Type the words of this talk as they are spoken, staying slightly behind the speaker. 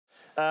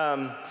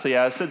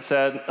As Sid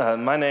said,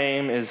 my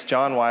name is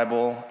John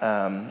Weibel.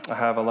 I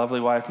have a lovely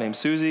wife named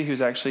Susie who's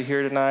actually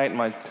here tonight.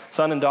 My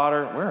son and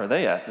daughter, where are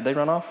they at? Did they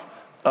run off?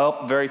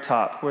 Oh, very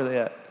top. Where are they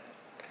at?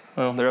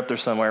 Oh, they're up there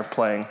somewhere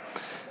playing.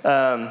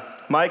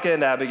 Micah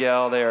and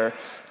Abigail, they are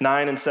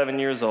 9 and 7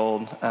 years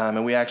old,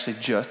 and we actually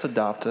just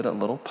adopted a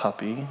little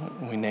puppy.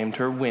 We named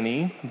her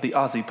Winnie, the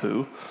Aussie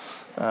Poo.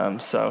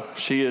 So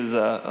she is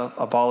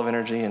a ball of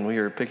energy, and we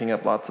are picking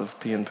up lots of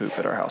pee and poop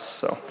at our house.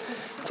 So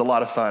it's a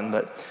lot of fun.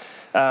 But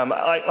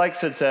like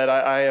Sid said,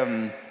 I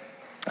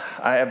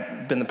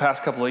have been the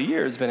past couple of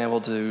years been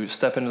able to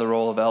step into the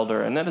role of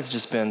elder, and that has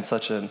just been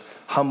such a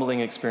humbling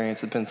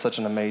experience. It's been such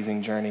an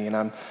amazing journey,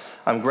 and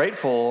I'm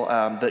grateful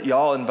that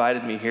y'all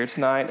invited me here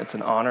tonight. It's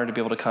an honor to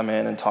be able to come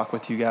in and talk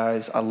with you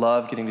guys. I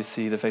love getting to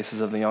see the faces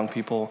of the young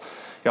people.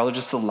 Y'all are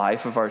just the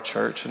life of our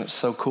church, and it's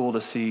so cool to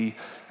see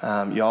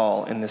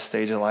y'all in this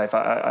stage of life.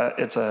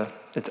 It's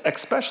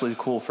especially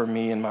cool for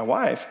me and my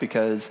wife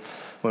because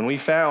when we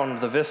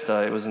found the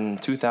Vista, it was in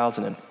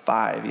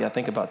 2005. Yeah,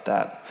 think about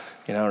that.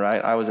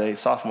 Right? I was a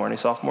sophomore. Any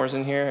sophomores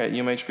in here at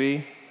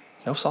UMHB?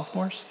 No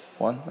sophomores?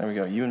 One? There we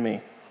go. You and me,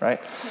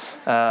 right?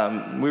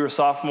 We were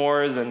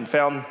sophomores and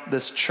found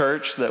this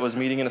church that was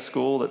meeting in a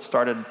school that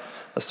started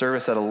a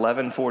service at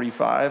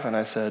 11:45, and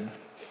I said,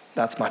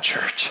 that's my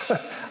church.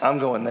 I'm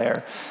going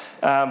there.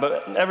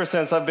 But ever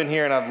since I've been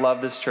here and I've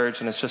loved this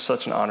church, and it's just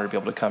such an honor to be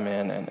able to come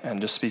in and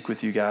just speak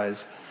with you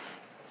guys.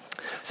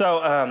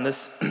 So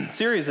this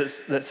series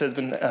that has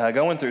been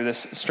going through,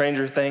 this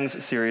Stranger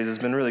Things series, has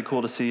been really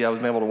cool to see. I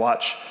was able to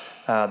watch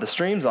the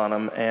streams on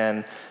them,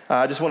 and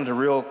I just wanted to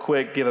real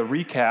quick give a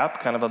recap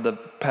kind of the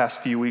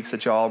past few weeks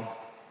that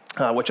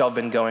what y'all have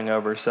been going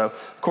over. So,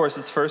 of course,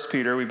 it's 1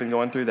 Peter. We've been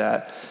going through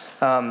that.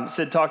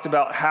 Sid talked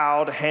about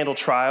how to handle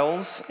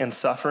trials and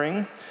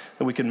suffering,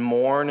 that we can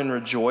mourn and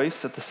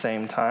rejoice at the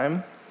same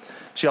time.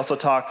 She also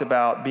talked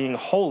about being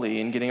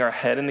holy and getting our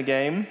head in the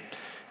game.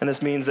 And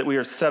this means that we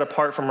are set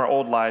apart from our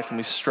old life and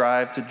we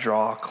strive to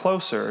draw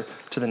closer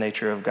to the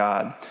nature of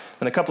God.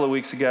 And a couple of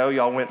weeks ago,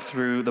 y'all went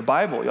through the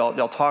Bible.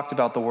 Y'all talked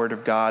about the Word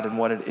of God and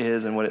what it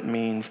is and what it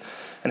means,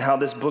 and how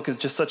this book is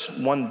just such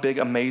one big,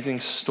 amazing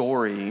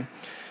story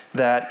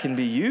that can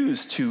be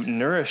used to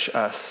nourish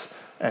us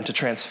and to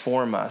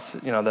transform us.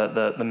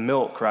 The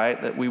milk,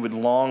 right? That we would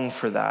long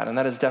for that. And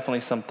that is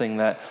definitely something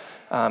that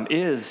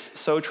is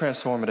so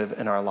transformative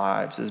in our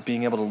lives, is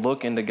being able to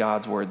look into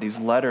God's Word, these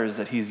letters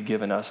that He's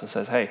given us and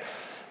says, hey,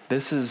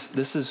 this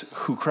is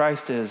who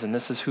Christ is, and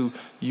this is who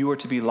you are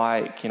to be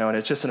like, and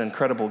it's just an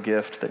incredible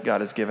gift that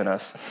God has given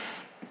us.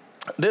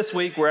 This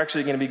week, we're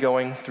actually going to be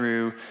going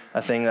through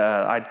a thing,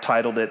 I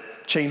titled it,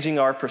 Changing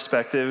Our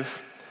Perspective,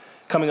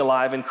 Coming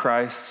Alive in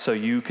Christ So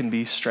You Can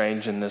Be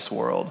Strange in This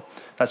World.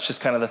 That's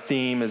just kind of the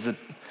theme, is that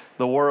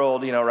the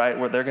world, right,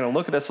 where they're going to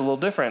look at us a little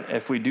different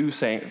if we do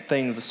say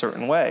things a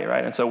certain way,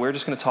 right? And so we're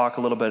just going to talk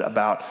a little bit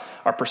about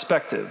our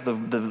perspective,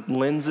 the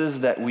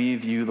lenses that we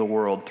view the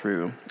world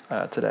through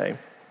today.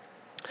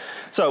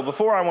 So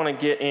before I want to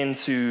get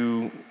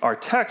into our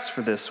text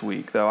for this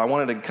week, though, I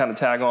wanted to kind of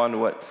tag on to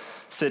what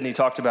Sydney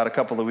talked about a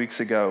couple of weeks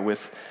ago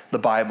with the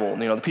Bible.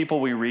 The people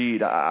we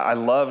read. I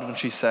loved when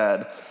she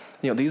said,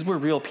 these were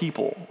real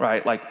people,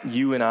 right? Like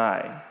you and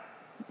I.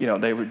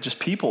 They were just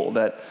people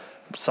that.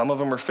 Some of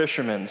them were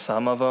fishermen,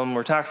 some of them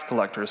were tax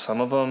collectors, some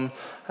of them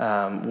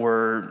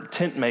were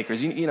tent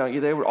makers.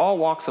 They were all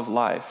walks of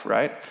life,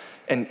 right?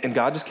 And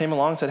God just came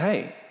along and said,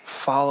 hey,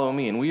 follow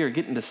me. And we are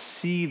getting to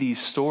see these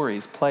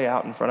stories play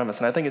out in front of us.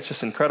 And I think it's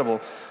just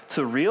incredible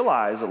to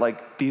realize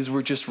that these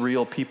were just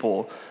real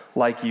people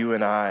like you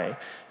and I.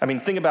 I mean,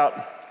 think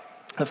about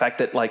the fact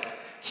that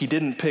He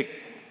didn't pick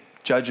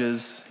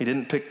judges, He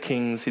didn't pick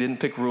kings, He didn't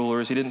pick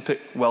rulers, He didn't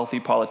pick wealthy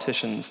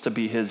politicians to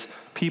be His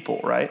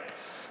people, right?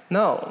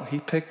 No, He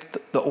picked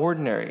the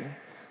ordinary,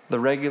 the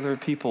regular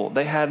people.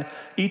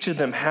 Each of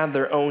them had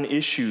their own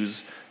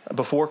issues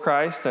before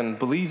Christ, and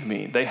believe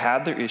me, they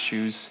had their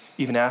issues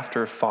even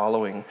after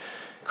following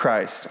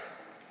Christ.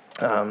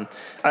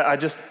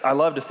 I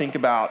love to think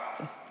about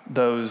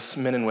those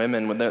men and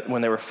women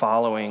when they were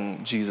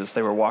following Jesus.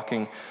 They were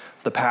walking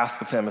the path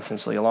with Him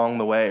essentially along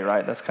the way,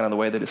 right? That's kind of the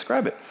way they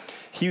describe it.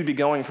 He would be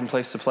going from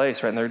place to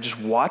place, right? And they're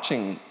just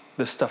watching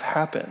this stuff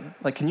happen.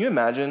 Can you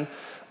imagine?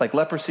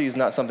 Leprosy is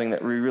not something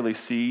that we really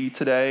see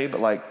today,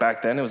 but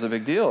back then it was a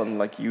big deal,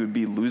 and you would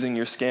be losing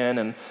your skin,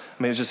 and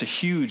it was just a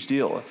huge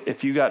deal.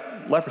 If you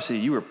got leprosy,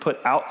 you were put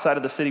outside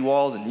of the city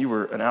walls, and you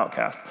were an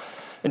outcast.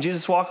 And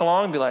Jesus walk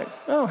along and be like,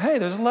 oh, hey,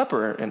 there's a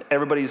leper, and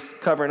everybody's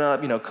covering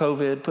up,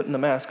 COVID, putting the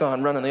mask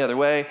on, running the other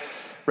way,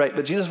 right?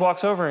 But Jesus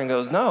walks over and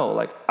goes,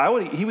 no,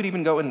 He would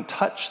even go and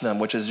touch them,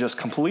 which is just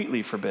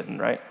completely forbidden,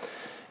 right?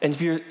 And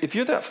if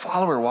you're that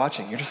follower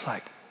watching, you're just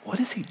like, what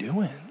is He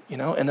doing?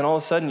 And then all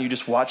of a sudden you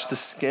just watch the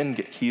skin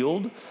get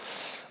healed.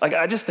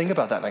 I just think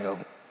about that and I go,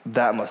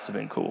 that must have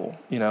been cool.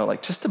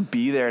 Just to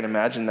be there and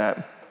imagine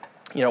that,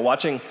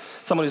 watching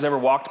someone who's never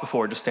walked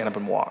before just stand up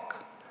and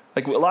walk.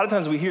 A lot of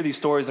times we hear these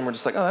stories and we're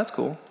just like, oh, that's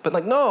cool.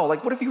 But no,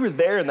 what if you were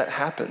there and that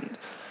happened?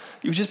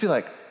 You would just be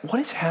like, what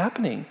is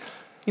happening?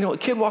 A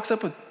kid walks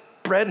up with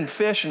bread and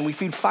fish and we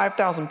feed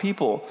 5,000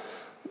 people.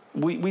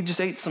 We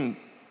just ate some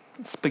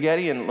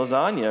spaghetti and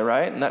lasagna,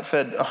 right? And that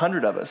fed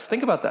 100 of us.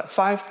 Think about that,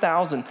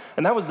 5,000.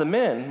 And that was the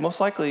men.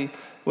 Most likely,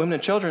 women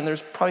and children,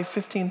 there's probably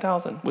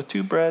 15,000 with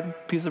 2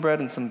 pieces of bread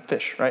and some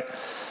fish, right?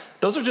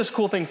 Those are just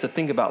cool things to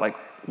think about, like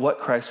what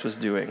Christ was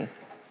doing.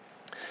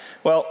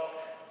 Well,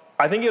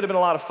 I think it would have been a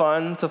lot of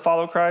fun to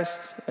follow Christ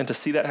and to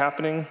see that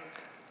happening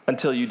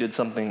until you did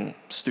something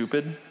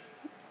stupid,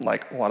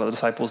 like a lot of the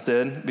disciples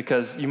did,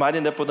 because you might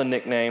end up with a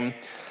nickname.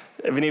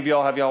 Have any of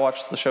y'all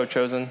watched the show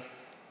Chosen?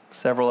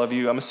 Several of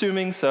you, I'm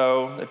assuming.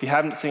 So if you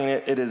haven't seen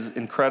it, it is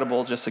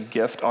incredible, just a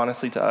gift,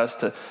 honestly, to us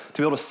to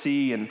be able to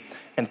see and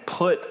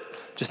put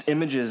just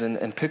images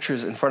and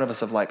pictures in front of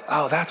us of like,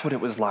 oh, that's what it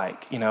was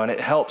like, and it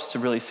helps to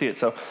really see it.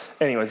 So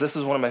anyways, this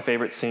is one of my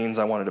favorite scenes.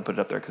 I wanted to put it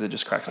up there because it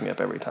just cracks me up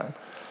every time.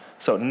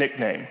 So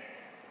nickname.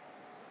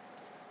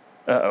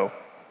 I'm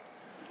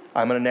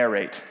going to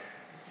narrate.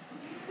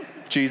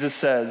 Jesus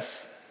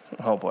says,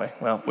 oh boy,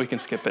 well, we can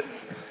skip it.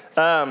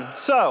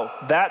 So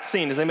that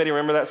scene, does anybody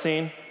remember that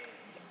scene?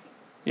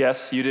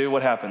 Yes, you do.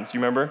 What happens? You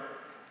remember?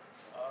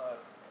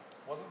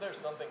 Wasn't there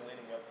something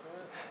leading up to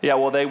it? Yeah,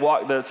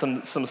 well,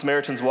 some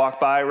Samaritans walk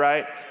by,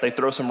 right? They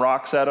throw some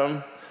rocks at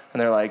them, and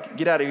they're like,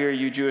 get out of here,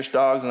 you Jewish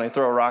dogs, and they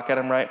throw a rock at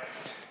him, right?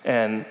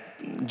 And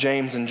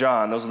James and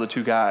John, those are the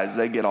 2 guys,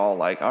 they get all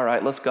like, all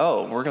right, let's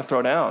go. We're going to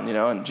throw down,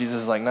 and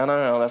Jesus is like,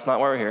 no, that's not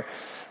why we're here,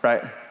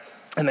 right?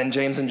 And then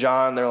James and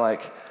John, they're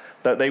like,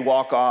 they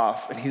walk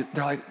off, and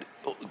they're like,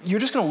 you're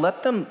just going to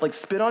let them like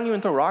spit on you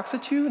and throw rocks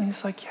at you? And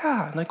he's like,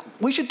 yeah. And like,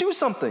 we should do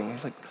something.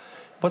 He's like,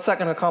 what's that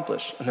going to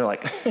accomplish? And they're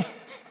like,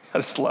 I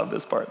just love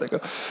this part. They go,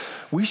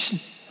 we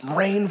should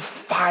rain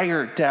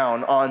fire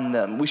down on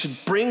them. We should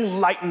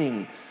bring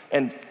lightning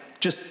and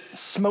just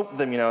smoke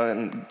them,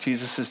 And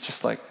Jesus is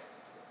just like,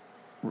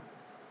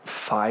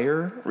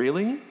 fire,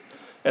 really?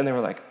 And they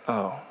were like,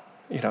 oh,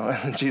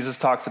 and Jesus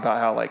talks about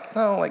how like,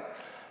 no, like,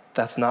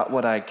 that's not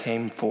what I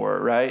came for,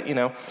 right?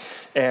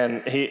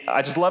 And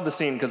I just love the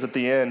scene because at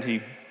the end,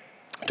 he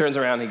turns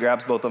around, he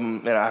grabs both of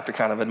them, after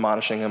kind of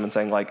admonishing them and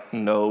saying like,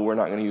 no, we're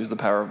not going to use the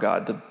power of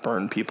God to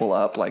burn people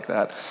up like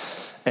that.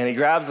 And he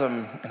grabs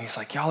them and he's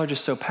like, y'all are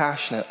just so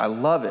passionate. I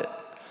love it.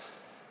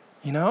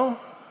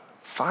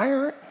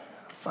 Fire,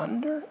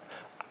 thunder.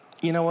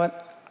 You know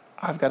what?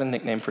 I've got a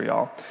nickname for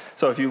y'all.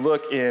 So if you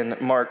look in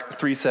Mark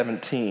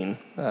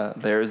 3:17,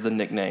 there's the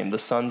nickname. The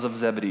sons of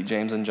Zebedee,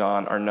 James and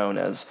John, are known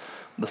as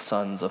the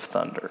sons of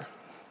thunder.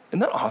 Isn't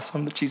that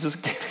awesome that Jesus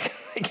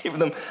gave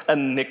them a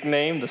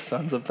nickname, the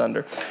sons of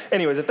thunder?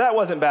 Anyways, if that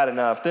wasn't bad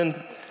enough,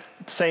 then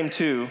same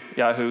 2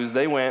 yahoos,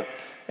 they went,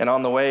 and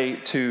on the way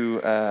to,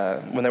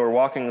 when they were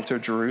walking to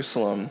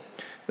Jerusalem,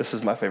 this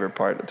is my favorite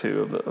part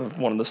too of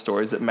one of the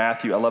stories that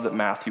I love that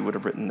Matthew would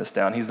have written this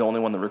down. He's the only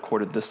one that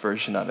recorded this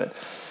version of it.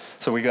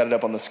 So we got it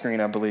up on the screen,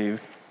 I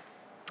believe.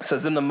 It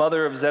says, then the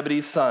mother of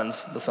Zebedee's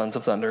sons, the sons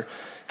of thunder,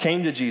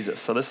 came to Jesus.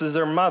 So this is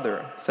their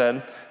mother,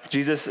 said,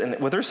 Jesus, and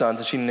with her sons,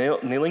 and she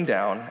kneeling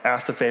down,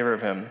 asked a favor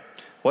of him.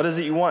 What is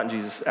it you want,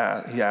 Jesus?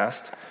 He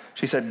asked.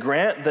 She said,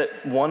 grant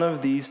that one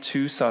of these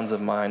 2 sons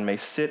of mine may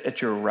sit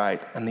at your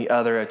right and the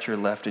other at your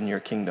left in your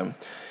kingdom.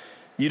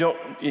 You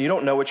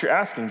don't know what you're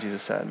asking,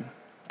 Jesus said.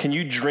 Can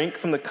you drink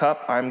from the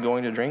cup I'm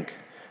going to drink?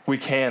 We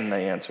can,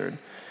 they answered.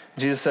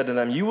 Jesus said to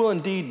them, you will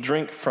indeed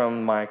drink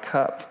from my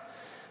cup.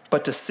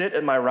 But to sit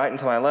at my right and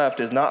to my left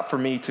is not for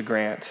me to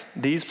grant.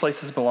 These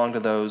places belong to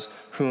those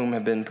whom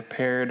have been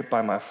prepared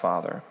by my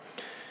Father.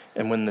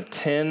 And when the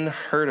 10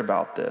 heard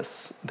about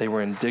this, they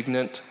were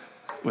indignant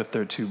with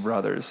their 2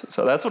 brothers.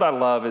 So that's what I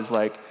love is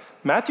like,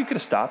 Matthew could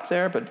have stopped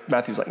there, but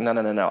Matthew's like,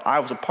 no. I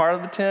was a part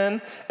of the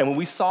 10. And when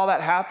we saw that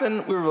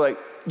happen, we were like,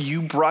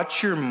 you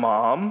brought your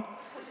mom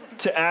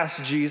to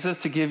ask Jesus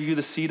to give you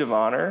the seat of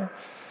honor?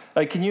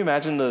 Like, can you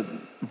imagine the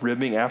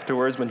ribbing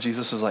afterwards when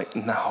Jesus was like,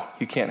 no,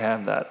 you can't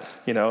have that,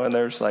 And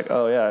they're just like,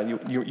 oh, yeah,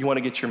 you want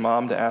to get your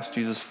mom to ask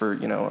Jesus for,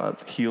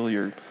 heal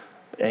your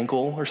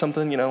ankle or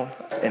something,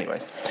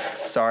 Anyways,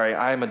 sorry,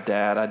 I'm a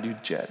dad. I do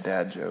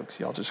dad jokes.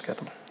 Y'all just got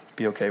to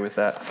be okay with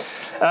that.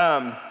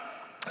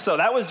 So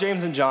that was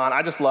James and John.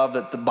 I just love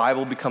that the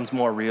Bible becomes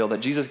more real, that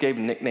Jesus gave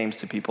nicknames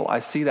to people. I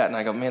see that and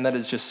I go, man, that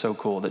is just so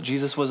cool. That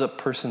Jesus was a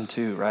person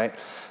too, right?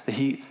 That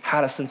he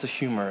had a sense of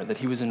humor, that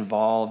he was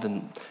involved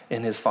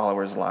in his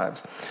followers'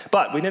 lives.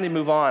 But we need to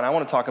move on. I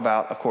want to talk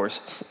about, of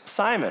course,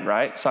 Simon,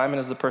 right? Simon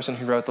is the person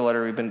who wrote the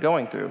letter we've been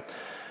going through.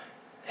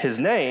 His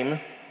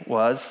name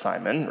was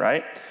Simon,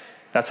 right?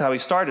 That's how he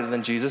started. And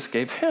then Jesus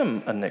gave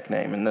him a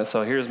nickname. And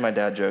so here's my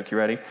dad joke. You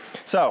ready?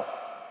 So,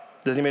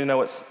 does anybody know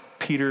what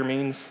Peter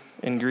means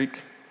in Greek?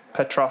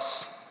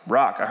 Petros,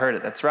 rock. I heard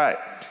it. That's right.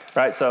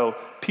 Right? So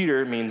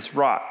Peter means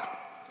rock.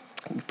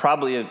 You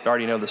probably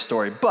already know the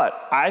story,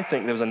 but I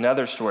think there was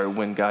another story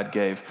when God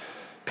gave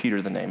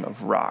Peter the name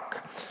of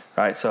rock.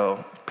 Right?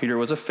 So Peter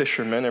was a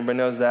fisherman. Everybody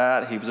knows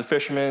that. He was a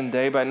fisherman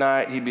day by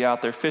night. He'd be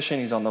out there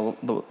fishing. He's on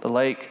the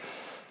lake.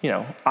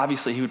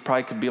 Obviously he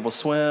could be able to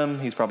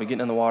swim. He's probably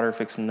getting in the water,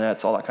 fixing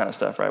nets, all that kind of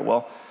stuff, right?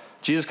 Well,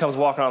 Jesus comes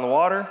walking on the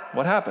water.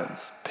 What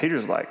happens?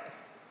 Peter's like,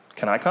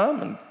 can I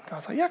come? And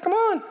God's like, yeah, come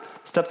on.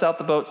 Steps out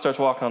the boat, starts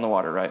walking on the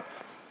water, right?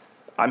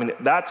 I mean,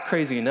 that's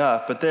crazy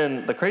enough. But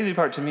then the crazy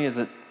part to me is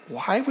that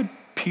why would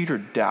Peter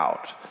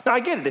doubt? Now,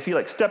 I get it. If he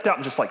stepped out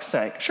and just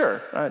sank,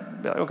 sure.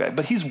 I'd be like, okay.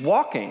 But he's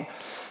walking,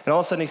 and all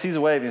of a sudden he sees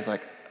a wave, and he's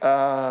like,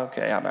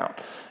 okay, I'm out.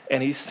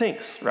 And he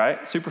sinks,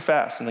 right? Super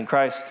fast. And then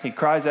he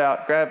cries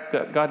out,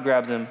 God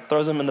grabs him,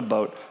 throws him in the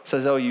boat,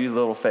 says, oh, you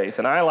little faith.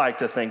 And I like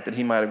to think that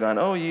he might have gone,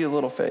 oh, you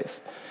little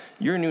faith.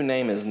 Your new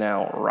name is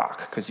now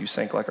Rock, because you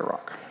sank like a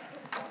rock.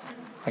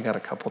 I got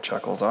a couple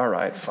chuckles. All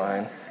right,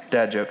 fine.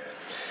 Dad joke.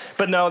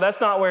 But no, that's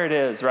not where it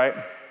is, right?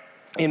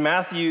 In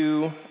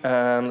Matthew,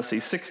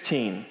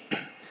 16,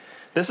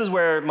 this is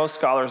where most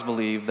scholars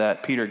believe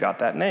that Peter got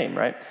that name,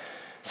 right?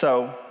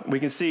 So we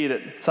can see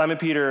that Simon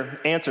Peter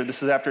answered.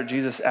 This is after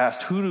Jesus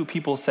asked, who do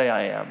people say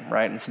I am,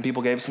 right? And some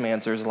people gave some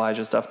answers,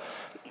 Elijah stuff.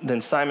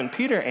 Then Simon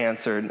Peter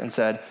answered and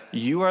said,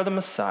 you are the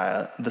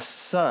Messiah, the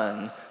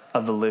Son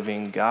of the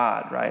living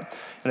God, right?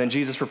 And then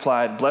Jesus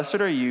replied, blessed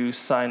are you,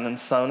 Simon,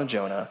 son of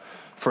Jonah,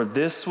 for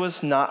this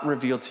was not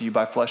revealed to you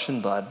by flesh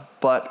and blood,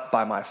 but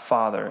by my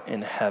Father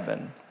in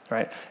heaven,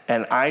 right?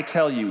 And I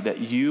tell you that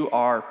you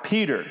are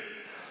Peter.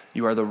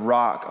 You are the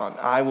rock on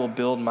I will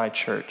build my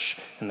church,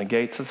 and the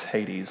gates of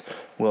Hades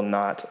will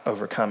not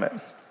overcome it.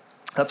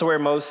 That's where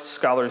most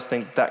scholars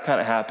think that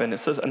kind of happened.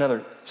 It's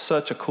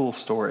such a cool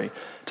story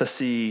to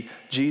see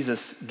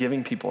Jesus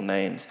giving people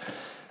names.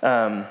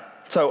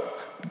 So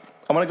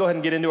I'm going to go ahead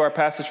and get into our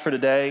passage for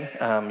today.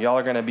 Y'all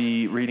are going to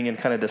be reading and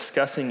kind of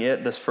discussing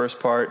it, this first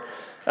part.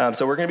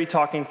 So we're going to be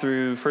talking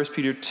through 1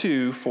 Peter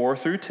 2, 4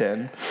 through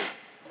 10.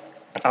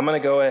 I'm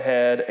going to go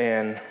ahead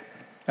and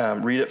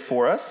read it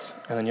for us,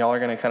 and then y'all are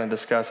going to kind of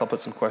discuss. I'll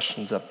put some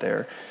questions up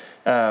there.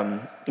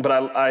 But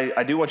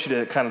I do want you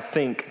to kind of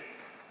think,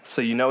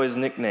 so you know his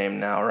nickname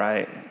now,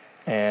 right?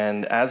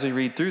 And as we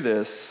read through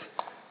this,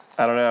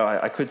 I don't know,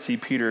 I could see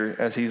Peter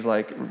as he's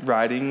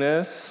writing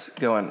this,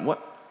 going,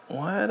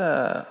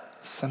 what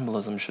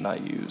symbolism should I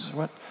use?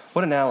 What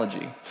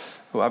analogy?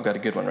 Oh, I've got a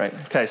good one, right?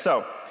 Okay,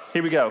 so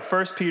here we go.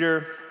 1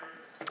 Peter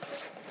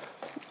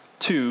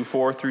 2,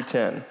 4 through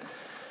 10.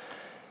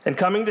 And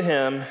coming to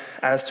him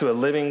as to a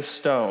living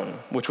stone,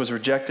 which was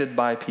rejected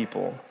by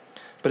people,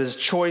 but is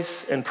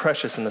choice and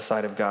precious in the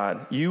sight of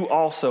God, you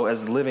also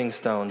as living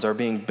stones are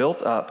being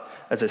built up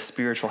as a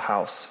spiritual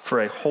house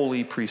for a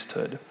holy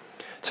priesthood,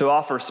 to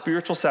offer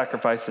spiritual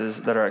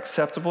sacrifices that are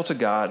acceptable to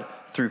God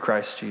through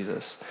Christ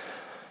Jesus.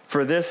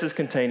 For this is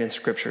contained in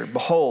Scripture.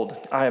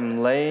 Behold, I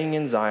am laying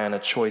in Zion a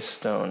choice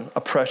stone,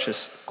 a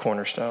precious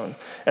cornerstone,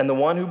 and the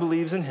one who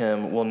believes in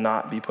him will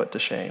not be put to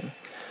shame.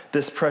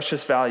 This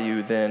precious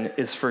value, then,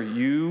 is for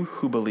you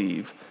who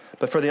believe.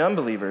 But for the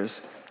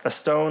unbelievers, a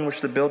stone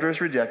which the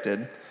builders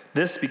rejected,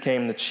 this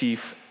became the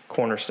chief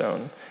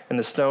cornerstone, and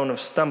the stone of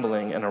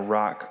stumbling and a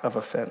rock of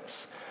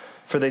offense.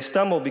 For they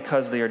stumble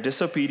because they are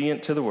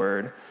disobedient to the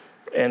word,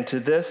 and to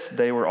this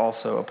they were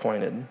also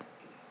appointed.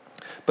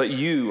 But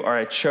you are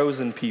a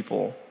chosen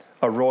people,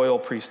 a royal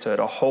priesthood,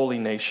 a holy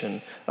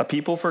nation, a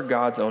people for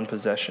God's own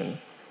possession,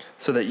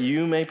 so that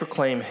you may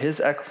proclaim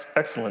his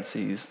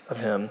excellencies of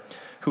him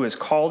who has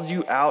called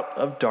you out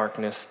of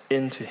darkness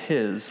into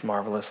his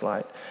marvelous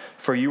light.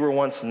 For you were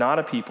once not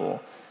a people,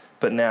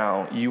 but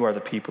now you are the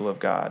people of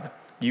God.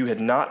 You had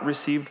not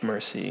received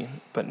mercy,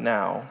 but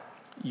now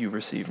you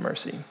receive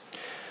mercy.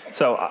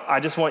 So I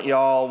just want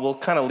y'all, we'll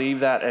kind of leave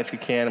that if you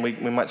can. We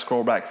might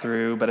scroll back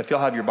through, but if y'all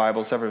have your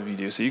Bibles, several of you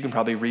do, so you can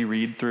probably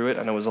reread through it.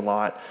 I know it was a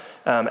lot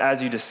as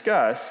you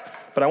discuss,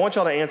 but I want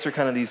y'all to answer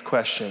kind of these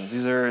questions.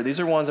 These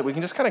are ones that we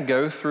can just kind of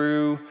go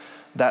through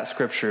that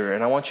scripture,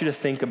 and I want you to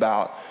think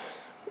about,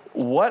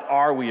 what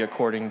are we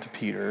according to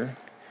Peter?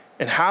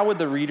 And how would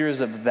the readers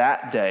of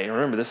that day,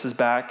 remember this is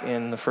back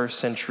in the first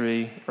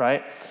century,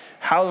 right?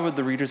 How would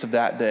the readers of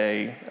that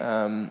day,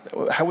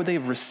 how would they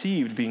have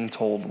received being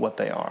told what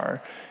they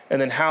are?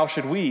 And then how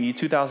should we,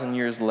 2,000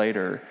 years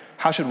later,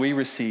 how should we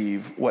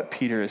receive what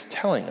Peter is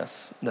telling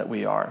us that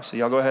we are? So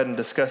y'all go ahead and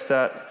discuss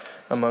that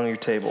among your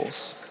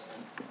tables.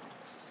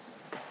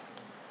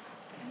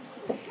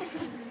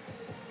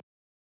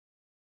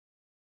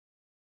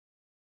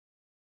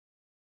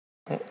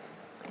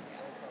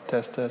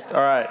 Test.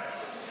 All right.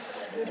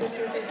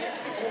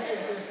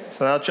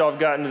 So now that y'all have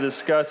gotten to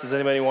discuss, does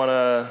anybody want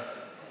to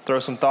throw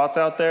some thoughts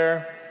out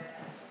there?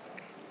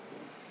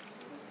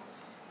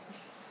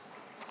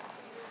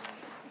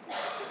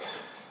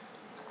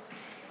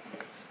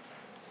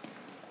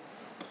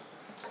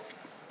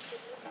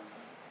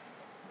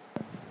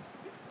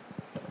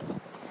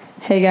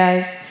 Hey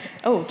guys.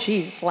 Oh,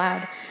 geez, it's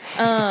loud.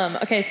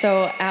 Okay,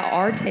 so at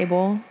our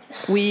table,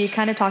 we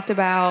kind of talked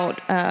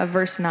about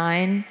verse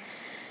 9.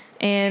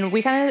 And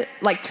we kind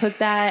of took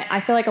that. I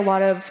feel like a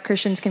lot of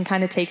Christians can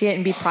kind of take it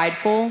and be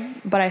prideful,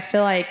 but I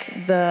feel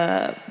like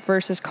the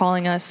verse is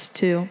calling us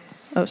to,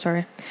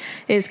 calling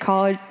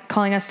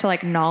us to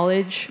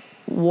acknowledge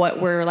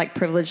what we're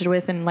privileged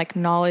with and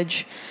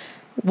acknowledge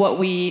what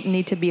we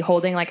need to be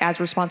holding as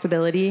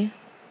responsibility.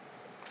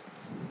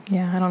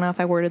 Yeah, I don't know if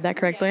I worded that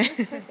correctly.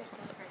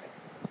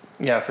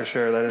 Yeah, for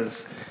sure. That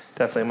is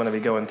definitely I'm going to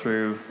be going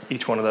through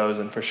each one of those,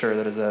 and for sure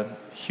that is a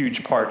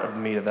huge part of the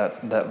meat of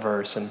that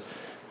verse and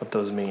what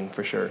those mean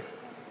for sure.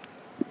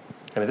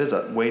 And it is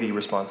a weighty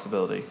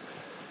responsibility.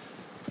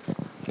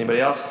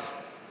 Anybody else?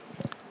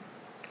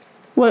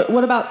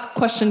 What about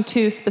question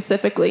 2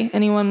 specifically?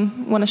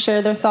 Anyone want to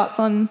share their thoughts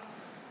on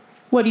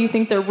what do you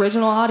think the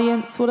original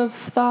audience would have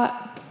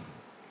thought,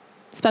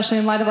 especially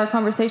in light of our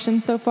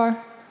conversation so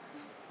far?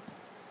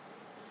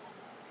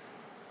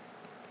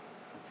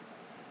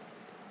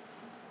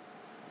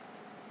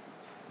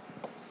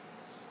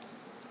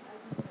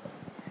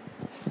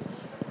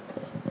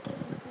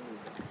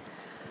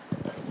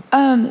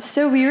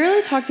 So we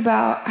really talked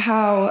about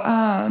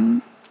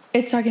how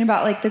it's talking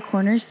about like the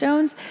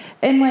cornerstones,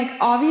 and like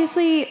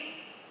obviously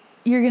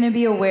you're going to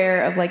be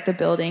aware of like the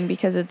building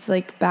because it's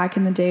like back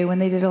in the day when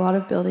they did a lot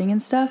of building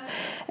and stuff,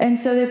 and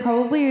so they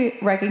probably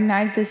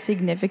recognize the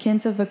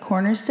significance of the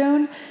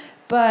cornerstone.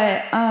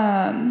 But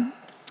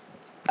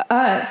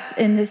us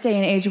in this day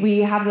and age, we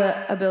have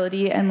the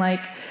ability and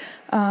like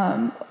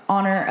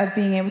honor of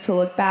being able to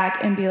look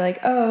back and be like,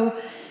 oh,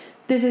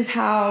 this is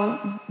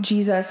how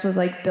Jesus was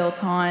like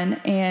built on,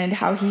 and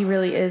how he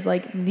really is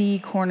like the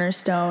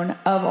cornerstone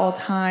of all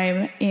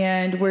time.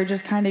 And we're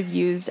just kind of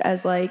used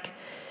as like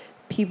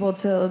people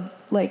to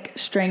like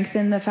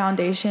strengthen the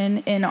foundation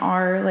in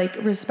our like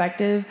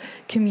respective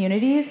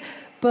communities.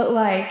 But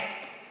like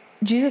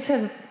Jesus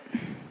had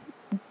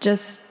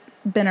just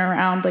been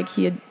around, like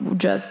he had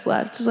just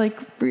left like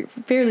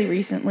fairly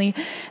recently.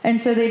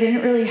 And so they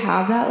didn't really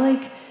have that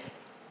like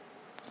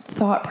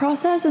thought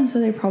process, and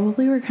so they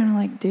probably were kind of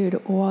like, dude,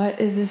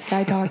 what is this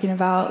guy talking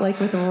about, like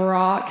with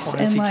rocks? Why does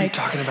and he like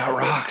keep talking about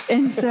rocks?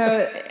 And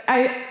so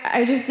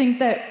I just think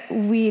that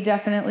we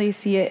definitely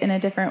see it in a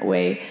different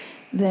way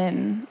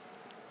than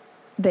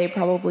they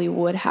probably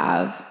would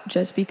have,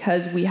 just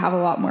because we have a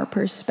lot more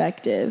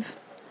perspective.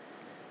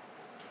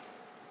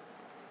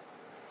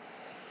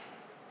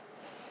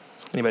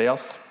 Anybody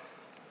else?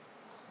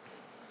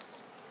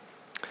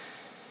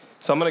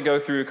 So I'm going to go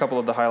through a couple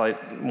of the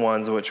highlight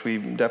ones, which we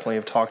definitely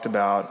have talked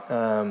about,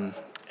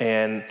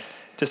 and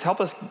just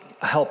help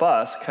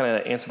us kind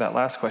of answer that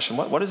last question.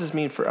 What does this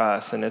mean for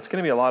us? And it's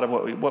going to be a lot of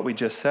what we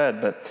just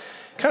said, but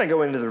kind of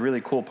go into the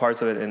really cool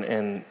parts of it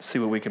and see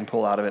what we can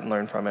pull out of it and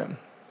learn from it.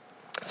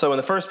 So in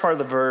the first part of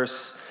the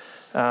verse,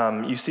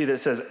 you see that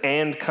it says,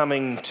 and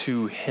coming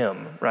to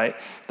him, right?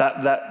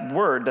 That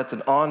word, that's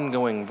an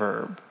ongoing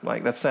verb.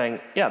 Like that's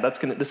saying, yeah,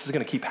 this is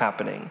gonna keep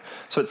happening.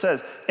 So it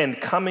says, and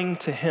coming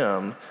to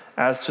him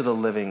as to the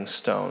living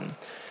stone.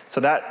 So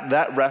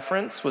that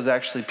reference was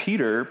actually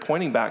Peter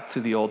pointing back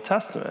to the Old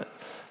Testament.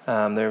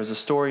 There was a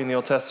story in the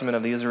Old Testament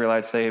of the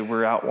Israelites. They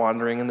were out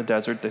wandering in the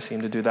desert. They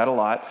seem to do that a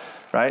lot,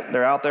 right?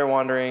 They're out there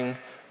wandering.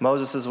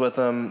 Moses is with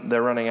them.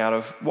 They're running out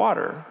of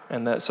water.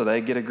 So they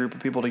get a group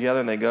of people together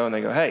and they go,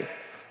 hey,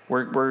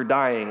 we're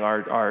dying.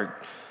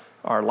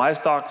 Our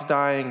livestock's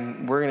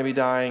dying. We're going to be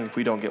dying if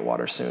we don't get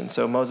water soon.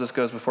 So Moses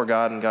goes before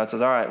God, and God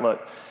says, all right,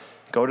 look,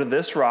 go to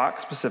this rock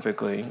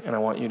specifically, and I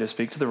want you to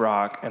speak to the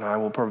rock, and I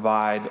will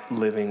provide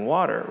living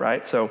water,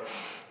 right? So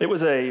it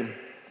was an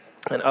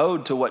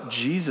ode to what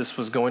Jesus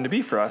was going to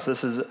be for us.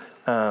 This is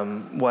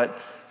what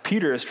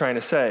Peter is trying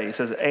to say. He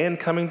says, and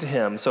coming to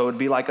him. So it would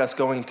be like us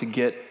going to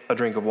get a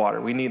drink of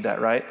water. We need that,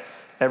 right?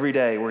 Every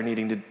day we're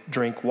needing to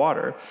drink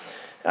water.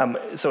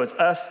 So it's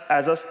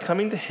us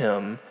coming to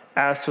him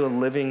as to a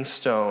living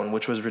stone,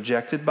 which was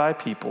rejected by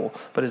people,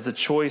 but is the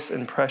choice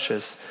and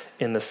precious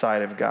in the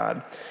sight of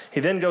God. He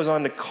then goes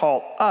on to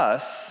call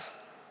us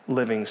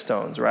living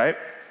stones, right?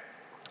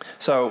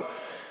 So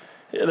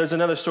there's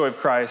another story of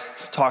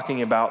Christ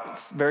talking about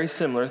very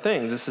similar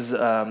things. This is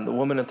the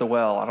woman at the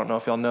well. I don't know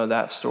if y'all know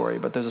that story,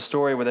 but there's a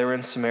story where they were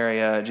in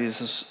Samaria.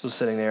 Jesus was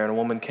sitting there, and a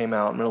woman came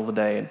out in the middle of the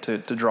day to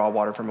draw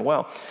water from a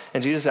well.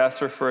 And Jesus asked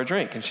her for a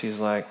drink, and she's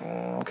like,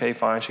 okay,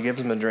 fine. She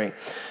gives him a drink.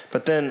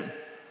 But then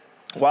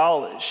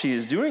while she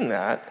is doing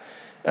that,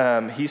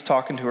 he's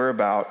talking to her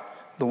about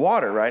the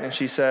water, right? And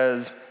she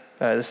says,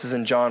 this is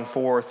in John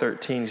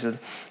 4:13. He said,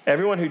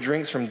 everyone who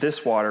drinks from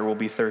this water will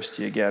be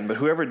thirsty again, but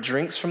whoever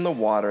drinks from the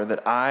water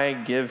that I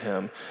give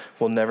him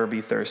will never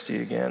be thirsty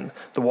again.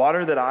 The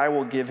water that I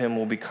will give him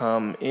will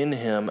become in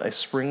him a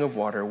spring of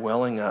water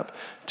welling up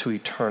to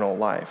eternal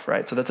life,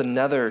 right? So that's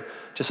another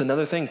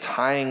thing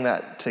tying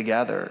that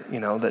together,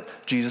 that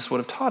Jesus would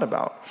have taught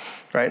about,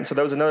 right? And so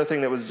that was another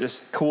thing that was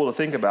just cool to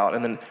think about.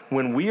 And then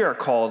when we are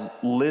called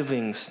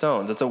living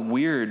stones, it's a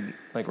weird,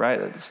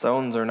 right?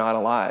 Stones are not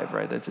alive,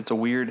 right? It's a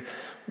weird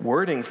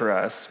wording for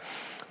us.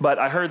 But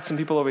I heard some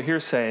people over here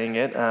saying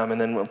it, and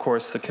then, of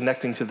course, the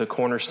connecting to the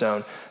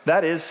cornerstone.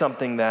 That is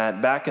something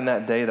that back in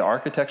that day, the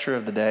architecture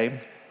of the day,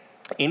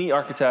 any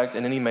architect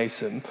and any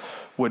mason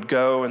would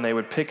go and they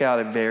would pick out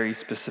a very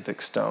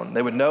specific stone.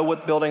 They would know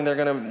what building they're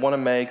going to want to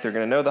make. They're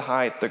going to know the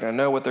height. They're going to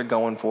know what they're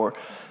going for.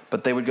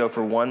 But they would go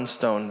for one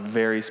stone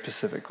very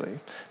specifically.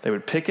 They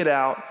would pick it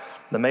out.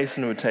 The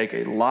mason would take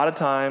a lot of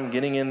time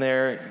getting in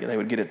there. They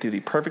would get it through the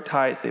perfect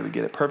height. They would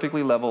get it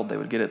perfectly leveled. They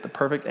would get it the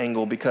perfect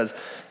angle, because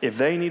if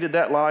they needed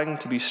that line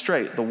to be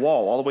straight, the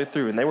wall all the way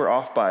through, and they were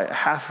off by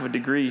half of a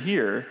degree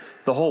here,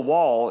 the whole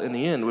wall in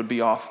the end would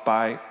be off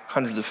by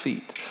hundreds of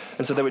feet.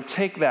 And so they would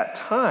take that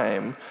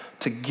time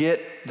to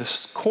get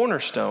this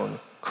cornerstone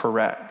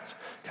correct.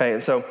 Okay,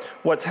 and so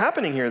what's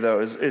happening here, though,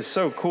 is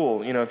so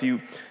cool. You know, if you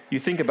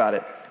think about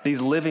it, these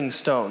living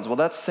stones, well,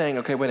 that's saying,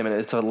 okay, wait a minute,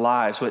 it's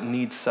alive, so it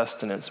needs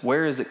sustenance.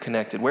 Where is it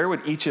connected? Where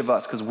would each of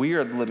us, because we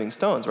are the living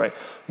stones, right?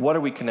 What are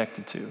we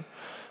connected to?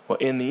 Well,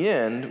 in the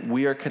end,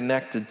 we are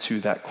connected to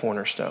that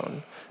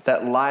cornerstone.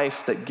 That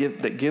life that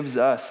gives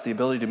us the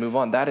ability to move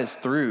on, that is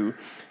through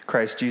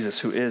Christ Jesus,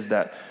 who is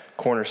that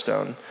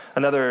cornerstone.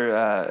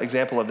 Another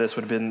example of this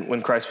would have been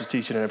when Christ was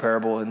teaching in a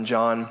parable in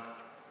John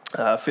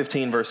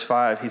 15, verse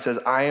 5. He says,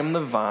 I am the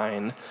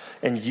vine,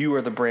 and you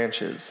are the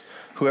branches.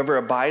 Whoever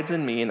abides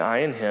in me and I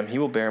in him, he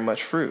will bear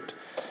much fruit.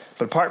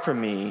 But apart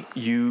from me,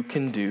 you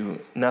can do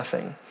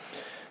nothing.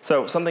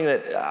 So something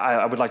that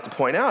I would like to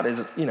point out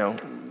is, you know,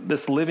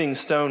 this living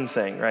stone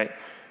thing, right?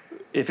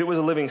 If it was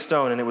a living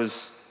stone and it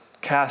was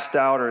cast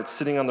out, or it's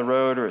sitting on the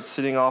road, or it's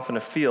sitting off in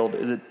a field,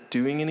 is it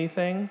doing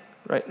anything?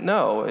 Right?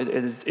 No,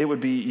 it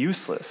would be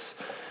useless.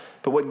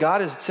 But what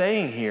God is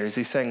saying here is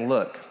he's saying,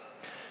 look,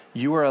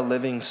 you are a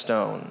living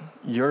stone.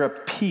 You're a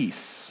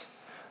piece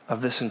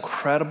of this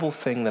incredible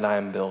thing that I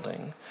am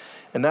building.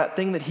 And that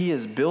thing that he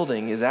is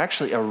building is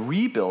actually a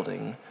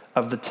rebuilding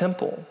of the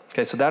temple.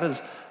 Okay, so that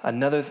is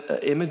another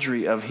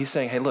imagery of he's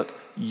saying, hey, look,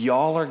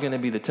 y'all are going to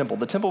be the temple.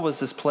 The temple was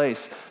this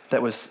place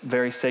that was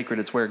very sacred.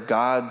 It's where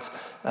God's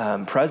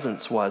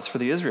presence was for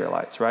the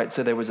Israelites, right?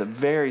 So there was a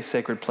very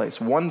sacred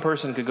place. One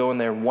person could go in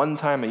there one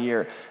time a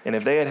year, and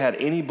if they had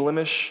any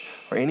blemish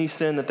or any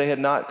sin that they had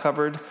not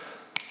covered,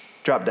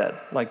 drop dead.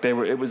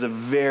 It was a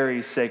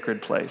very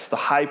sacred place. The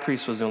high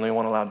priest was the only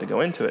one allowed to go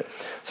into it.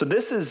 So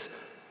this is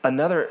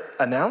another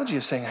analogy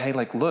of saying, hey,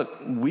 look,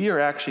 we are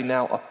actually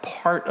now a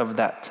part of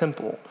that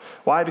temple.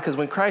 Why? Because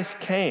when Christ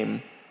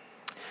came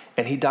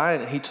and he died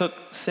and he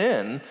took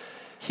sin,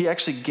 he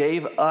actually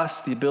gave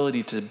us the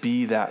ability to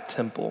be that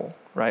temple,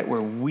 right?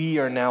 Where we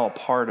are now a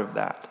part of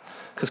that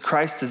because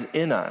Christ is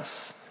in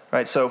us,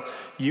 right? So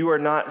you are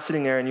not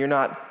sitting there and you're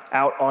not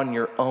out on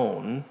your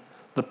own.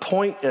 The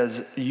point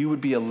is you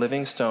would be a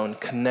living stone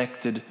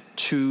connected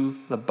to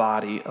the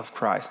body of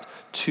Christ,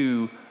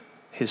 to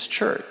his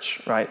church,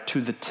 right?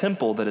 To the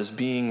temple that is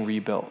being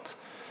rebuilt.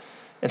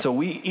 And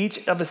so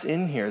each of us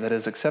in here that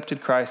has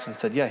accepted Christ and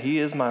said, yeah, he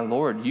is my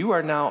Lord, you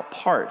are now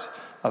part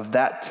of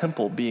that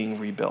temple being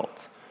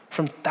rebuilt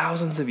from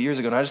thousands of years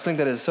ago. And I just think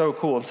that is so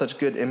cool and such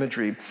good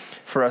imagery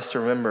for us to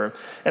remember.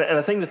 And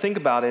a thing to think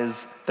about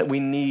is that we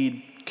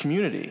need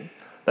community.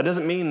 That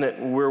doesn't mean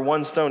that we're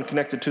one stone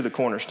connected to the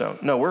cornerstone.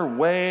 No, we're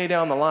way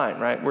down the line,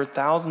 right? We're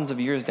thousands of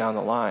years down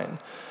the line.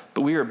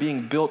 But we are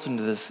being built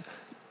into this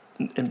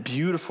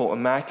beautiful,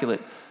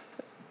 immaculate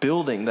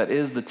building that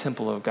is the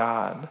temple of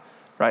God,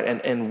 right?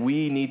 And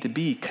we need to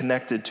be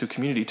connected to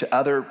community, to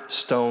other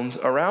stones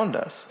around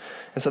us.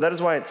 And so that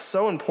is why it's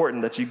so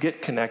important that you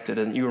get connected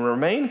and you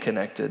remain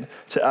connected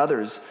to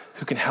others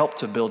who can help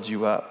to build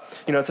you up.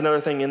 You know, it's another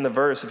thing in the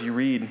verse, if you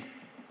read,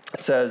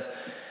 it says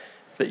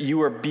that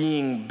you are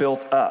being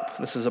built up.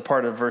 This is a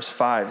part of verse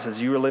 5. It says,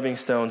 you are living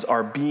stones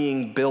are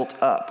being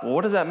built up. Well,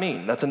 what does that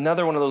mean? That's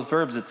another one of those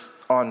verbs that's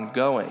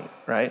ongoing,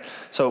 right?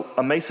 So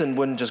a mason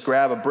wouldn't just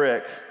grab a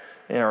brick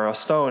or a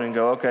stone and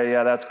go, okay,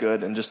 yeah, that's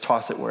good, and just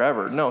toss it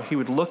wherever. No, he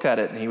would look at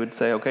it and he would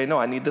say, okay, no,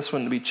 I need this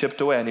one to be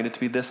chipped away. I need it to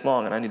be this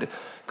long, and I need to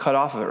cut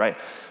off of it, right?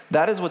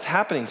 That is what's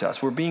happening to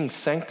us. We're being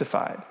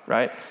sanctified,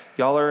 right?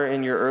 Y'all are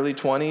in your early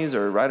 20s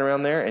or right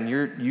around there, and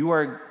you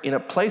are in a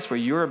place where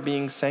you are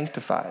being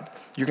sanctified.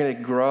 You're going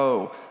to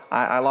grow.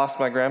 I lost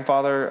my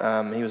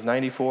grandfather. He was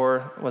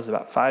 94, was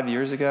about 5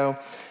 years ago,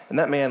 and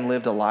that man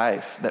lived a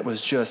life that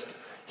was just,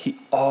 he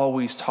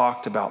always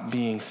talked about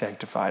being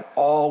sanctified,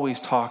 always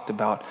talked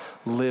about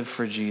live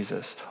for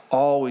Jesus,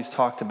 always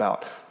talked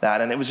about that.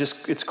 And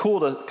it's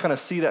cool to kind of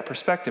see that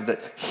perspective that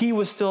he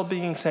was still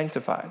being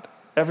sanctified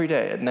every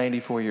day at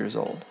 94 years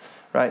old,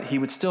 right? He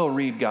would still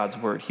read God's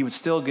word. He would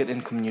still get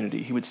in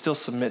community. He would still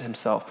submit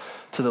himself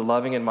to the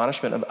loving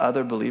admonishment of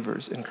other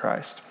believers in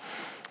Christ.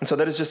 And so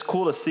that is just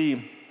cool to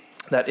see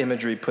that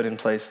imagery put in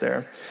place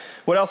there.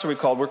 What else are we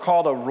called? We're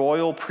called a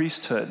royal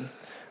priesthood.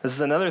 This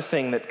is another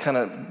thing that kind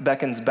of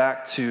beckons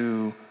back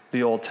to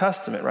the Old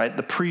Testament, right?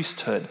 The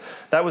priesthood.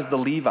 That was the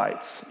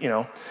Levites, you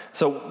know.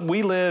 So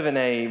we live in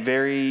a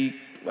very,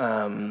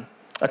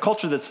 a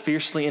culture that's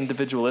fiercely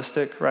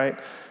individualistic, right?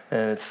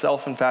 And it's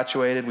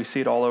self-infatuated. We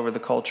see it all over the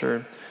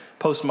culture.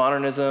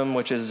 Postmodernism,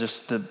 which is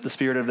just the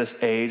spirit of this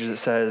age that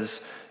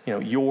says, you know,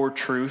 your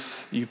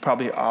truth. You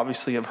probably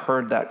obviously have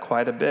heard that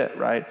quite a bit,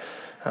 right?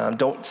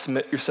 Don't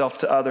submit yourself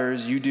to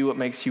others. You do what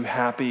makes you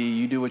happy.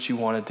 You do what you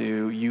want to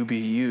do. You be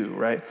you,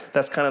 right?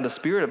 That's kind of the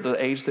spirit of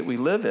the age that we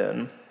live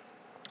in.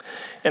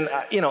 And,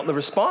 the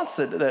response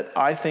that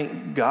I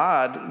think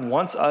God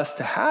wants us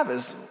to have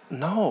is,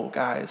 no,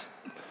 guys,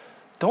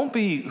 don't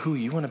be who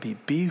you want to be.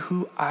 Be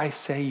who I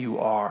say you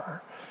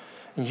are.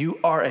 You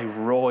are a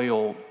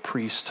royal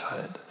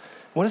priesthood.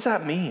 What does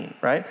that mean,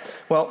 right?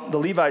 Well, the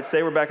Levites,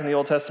 they were back in the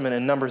Old Testament.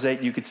 In Numbers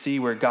 8, you could see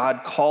where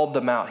God called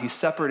them out. He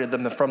separated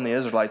them from the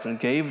Israelites and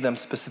gave them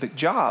specific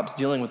jobs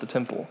dealing with the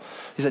temple.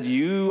 He said,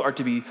 you are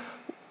to be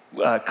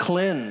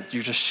cleansed.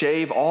 You just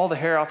shave all the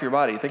hair off your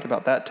body. Think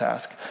about that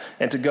task.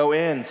 And to go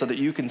in so that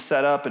you can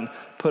set up and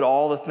put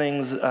all the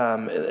things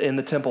in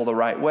the temple the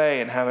right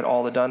way and have it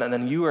all done. And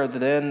then you are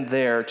then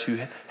there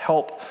to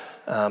help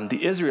the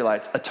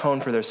Israelites atone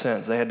for their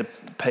sins. They had to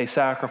pay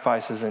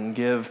sacrifices and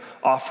give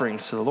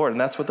offerings to the Lord. And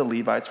that's what the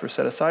Levites were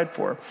set aside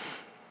for.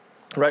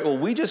 Right? Well,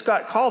 we just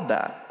got called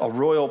that, a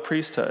royal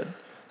priesthood.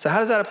 So how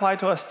does that apply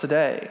to us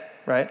today?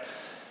 Right?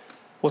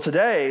 Well,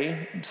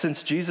 today,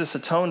 since Jesus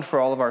atoned for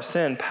all of our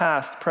sin,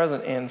 past,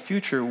 present, and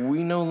future, we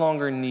no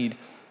longer need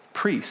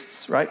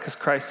priests, right? Because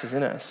Christ is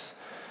in us.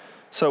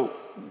 So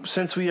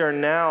since we are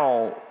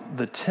now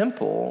the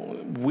temple,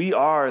 we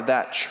are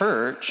that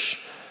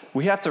church.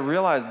 We have to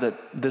realize that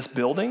this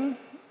building,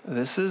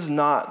 this is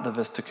not the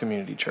Vista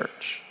Community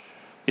Church.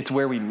 It's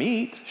where we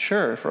meet,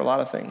 sure, for a lot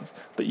of things.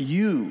 But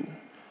you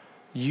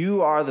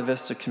are the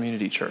Vista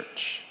Community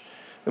Church.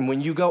 And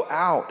when you go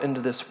out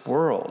into this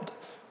world,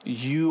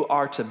 you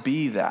are to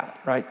be that,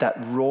 right? That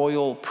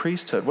royal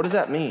priesthood. What does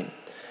that mean?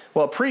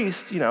 Well, a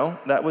priest,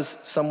 that was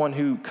someone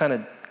who kind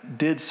of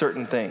did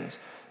certain things.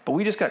 But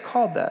we just got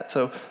called that.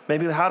 So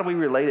maybe how do we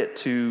relate it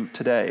to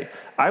today?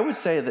 I would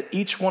say that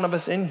each one of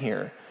us in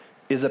here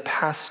is a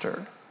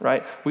pastor,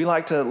 right? We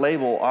like to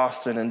label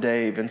Austin and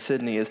Dave and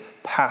Sydney as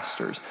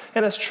pastors.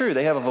 And that's true.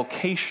 They have a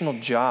vocational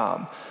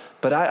job.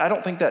 But I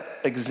don't think that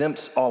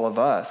exempts all of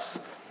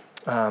us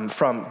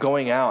from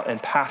going out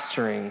and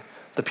pastoring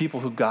the people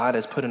who God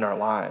has put in our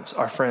lives,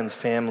 our friends,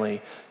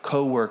 family,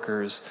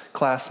 co-workers,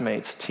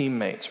 classmates,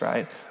 teammates,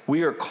 right?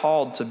 We are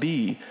called to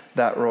be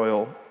that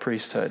royal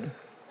priesthood.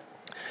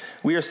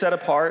 We are set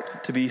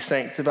apart to be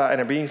sanctified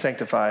and are being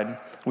sanctified.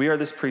 We are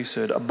this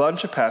priesthood, a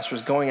bunch of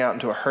pastors going out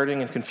into a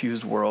hurting and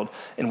confused world,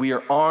 and we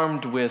are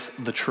armed with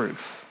the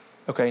truth,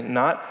 okay?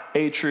 Not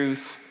a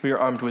truth, we are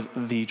armed with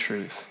the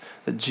truth,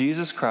 that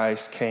Jesus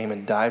Christ came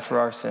and died for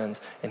our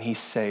sins, and he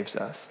saves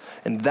us.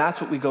 And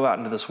that's what we go out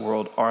into this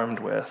world armed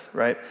with,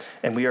 right?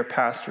 And we are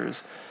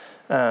pastors.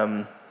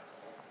 So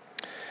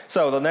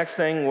the next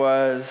thing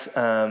was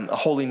a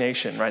holy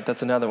nation, right?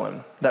 That's another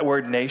one. That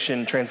word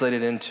nation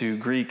translated into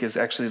Greek is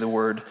actually the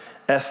word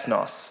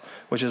ethnos,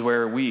 which is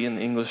where we in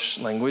the English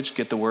language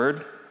get the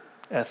word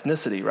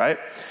ethnicity, right?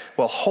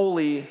 Well,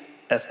 holy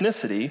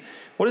ethnicity,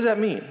 what does that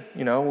mean?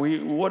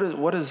 What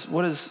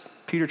is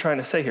Peter trying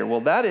to say here?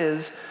 Well, that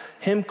is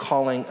him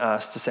calling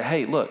us to say,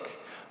 hey, look,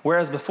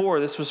 whereas before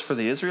this was for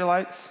the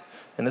Israelites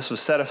and this was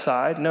set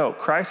aside, no,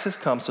 Christ has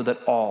come so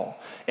that all,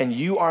 and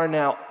you are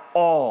now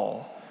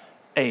all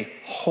a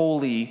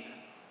holy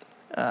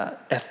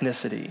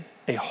ethnicity,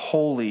 a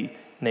holy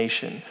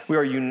nation. We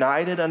are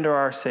united under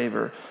our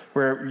Savior.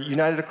 We're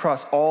united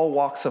across all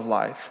walks of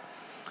life.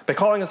 By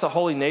calling us a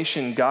holy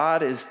nation,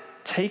 God is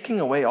taking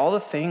away all the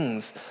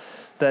things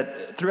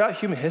that throughout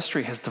human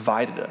history has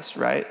divided us,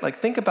 right? Like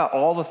think about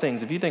all the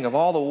things. If you think of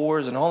all the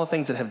wars and all the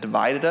things that have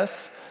divided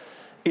us,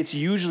 it's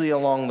usually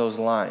along those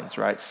lines,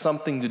 right?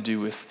 Something to do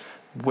with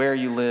where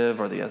you live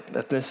or the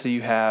ethnicity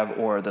you have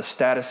or the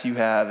status you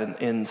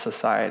have in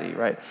society,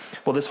 right?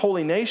 Well, this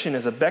holy nation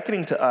is a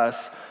beckoning to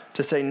us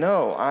to say,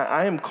 no,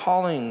 I am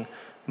calling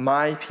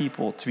my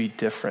people to be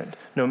different.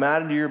 No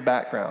matter your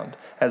background,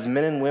 as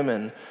men and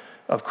women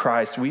of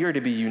Christ, we are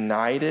to be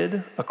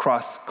united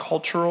across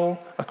cultural,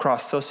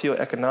 across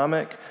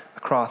socioeconomic,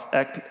 across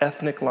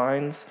ethnic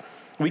lines.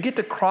 We get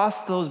to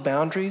cross those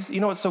boundaries.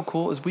 You know what's so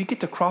cool is we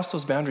get to cross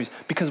those boundaries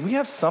because we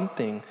have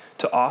something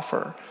to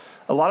offer.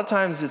 A lot of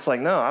times it's like,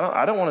 no,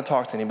 I don't want to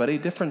talk to anybody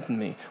different than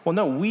me. Well,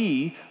 no,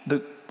 we,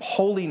 the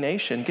holy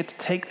nation, get to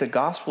take the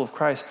gospel of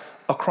Christ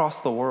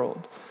across the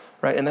world,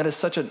 right? And that is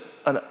such an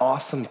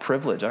awesome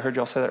privilege. I heard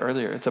y'all say that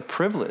earlier. It's a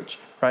privilege,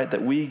 right,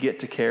 that we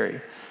get to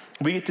carry.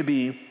 We get to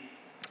be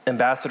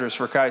ambassadors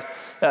for Christ.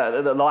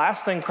 The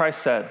last thing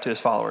Christ said to his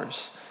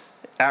followers,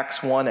 Acts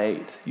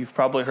 1:8. You've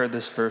probably heard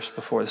this verse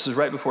before. This is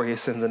right before he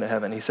ascends into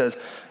heaven. He says,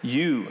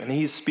 you, and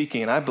he's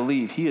speaking, and I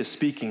believe he is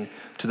speaking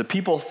to the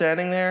people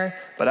standing there,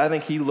 but I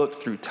think he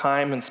looked through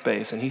time and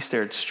space, and he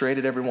stared straight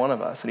at every one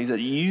of us, and he said,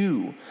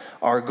 you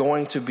are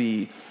going to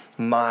be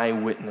my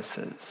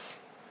witnesses.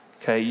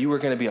 Okay, you are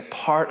going to be a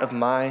part of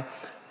my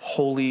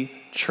holy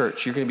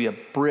church. You're going to be a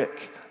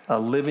brick, a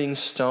living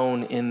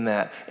stone in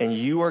that. And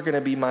you are going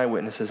to be my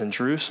witnesses in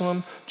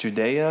Jerusalem,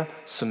 Judea,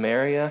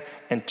 Samaria,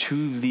 and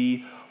to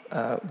the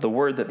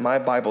word that my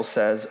Bible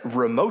says,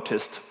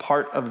 remotest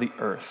part of the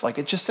earth. Like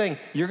it's just saying,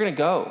 you're going to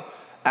go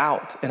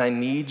out, and I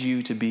need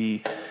you to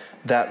be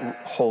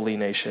that holy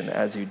nation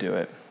as you do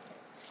it.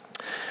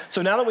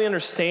 So now that we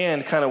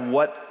understand kind of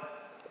what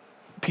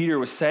Peter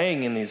was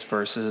saying in these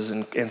verses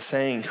and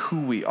saying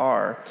who we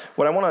are,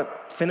 what I want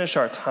to finish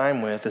our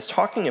time with is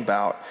talking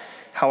about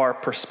how our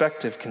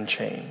perspective can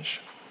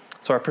change.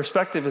 So our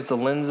perspective is the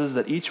lenses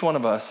that each one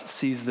of us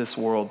sees this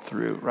world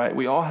through, right?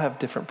 We all have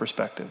different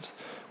perspectives.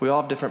 We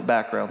all have different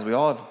backgrounds. We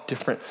all have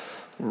different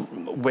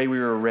way we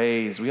were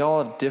raised. We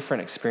all have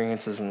different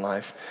experiences in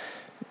life.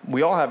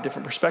 We all have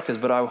different perspectives,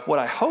 but what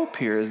I hope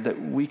here is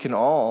that we can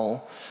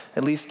all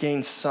at least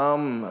gain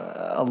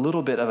a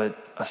little bit of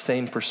a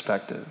same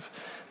perspective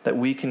that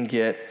we can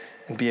get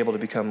and be able to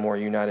become more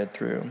united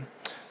through.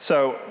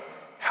 So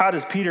how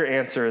does Peter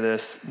answer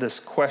this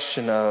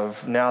question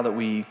of, now that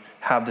we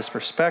have this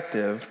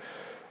perspective,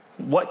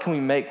 what can we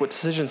make, what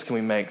decisions can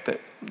we make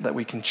that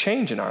we can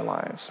change in our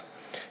lives?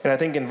 And I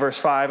think in verse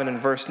 5 and in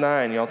verse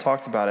 9, y'all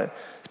talked about it,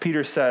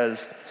 Peter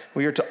says,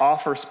 we are to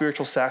offer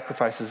spiritual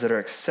sacrifices that are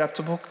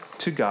acceptable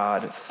to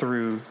God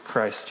through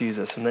Christ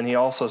Jesus. And then he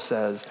also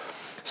says,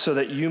 so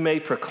that you may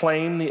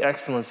proclaim the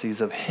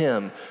excellencies of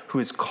him who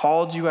has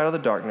called you out of the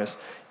darkness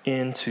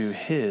into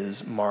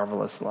his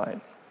marvelous light.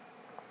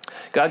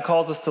 God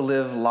calls us to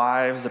live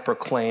lives that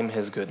proclaim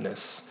his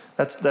goodness.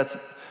 That's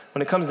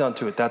when it comes down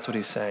to it, that's what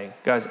he's saying.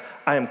 Guys,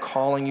 I am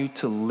calling you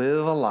to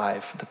live a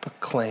life that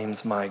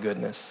proclaims my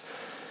goodness.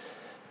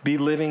 Be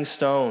living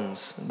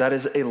stones. That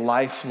is a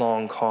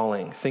lifelong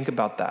calling. Think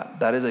about that.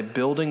 That is a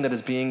building that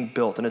is being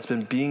built, and it's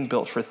been being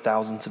built for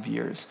thousands of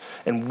years.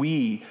 And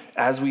we,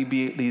 as we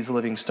be these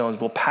living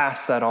stones, will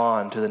pass that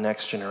on to the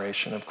next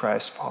generation of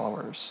Christ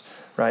followers,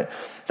 right?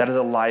 That is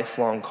a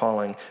lifelong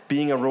calling.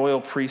 Being a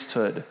royal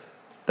priesthood,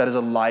 that is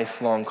a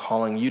lifelong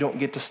calling. You don't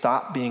get to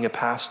stop being a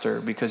pastor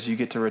because you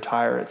get to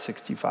retire at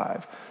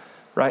 65,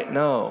 right?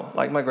 No,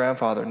 like my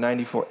grandfather,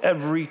 94,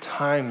 every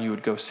time you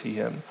would go see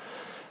him,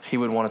 he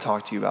would want to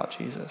talk to you about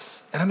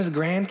Jesus. And I'm his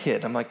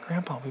grandkid. I'm like,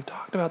 Grandpa, we've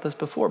talked about this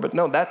before. But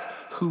no, that's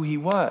who he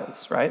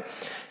was, right?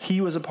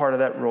 He was a part of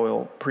that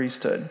royal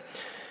priesthood.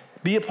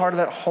 Be a part of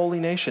that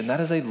holy nation.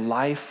 That is a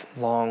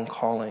lifelong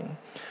calling.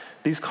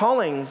 These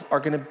callings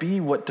are going to be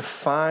what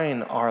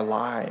define our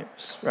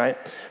lives, right?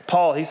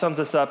 Paul, he sums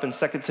this up in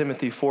 2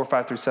 Timothy 4,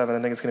 5 through 7.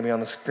 I think it's going to be on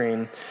the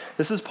screen.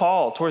 This is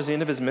Paul towards the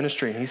end of his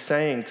ministry. And he's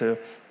saying to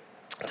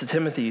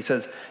Timothy, he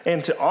says,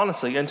 and to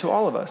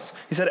all of us,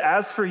 he said,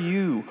 as for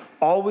you,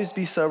 always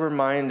be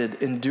sober-minded,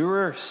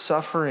 endure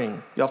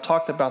suffering. Y'all have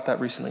talked about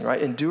that recently,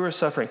 right? Endure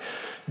suffering.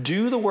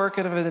 Do the work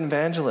of an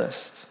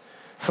evangelist.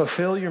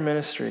 Fulfill your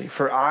ministry,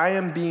 for I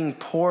am being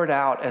poured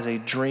out as a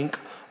drink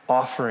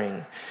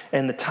offering,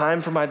 and the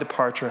time for my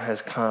departure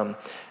has come.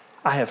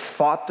 I have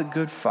fought the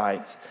good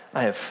fight,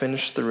 I have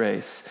finished the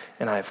race,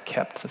 and I have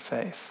kept the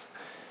faith.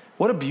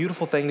 What a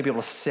beautiful thing to be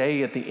able to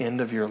say at the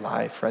end of your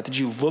life, right? That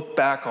you look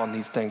back on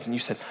these things and you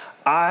said,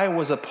 I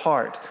was a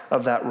part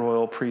of that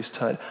royal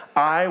priesthood.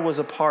 I was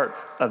a part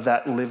of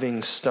that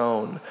living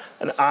stone.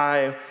 And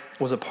I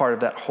was a part of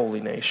that holy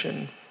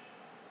nation,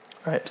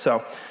 right?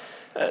 So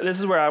this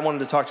is where I wanted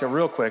to talk to you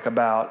real quick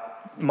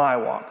about my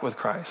walk with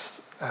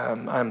Christ.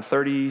 I'm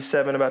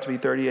 37, about to be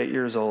 38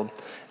 years old.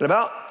 And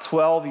about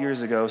 12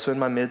 years ago, so in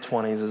my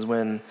mid-20s, is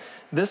when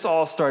this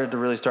all started to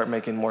really start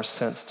making more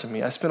sense to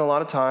me. I spent a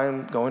lot of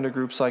time going to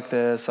groups like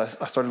this.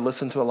 I started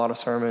listening to a lot of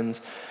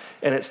sermons.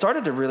 And it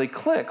started to really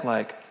click,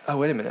 like, oh,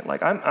 wait a minute.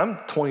 Like, I'm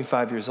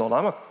 25 years old.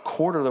 I'm a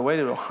quarter of the way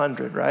to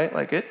 100, right?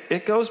 Like,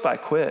 it goes by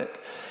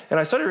quick. And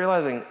I started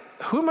realizing,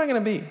 who am I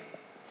going to be?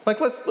 Like,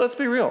 let's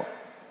be real.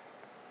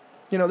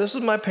 You know, this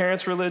is my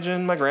parents'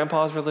 religion, my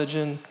grandpa's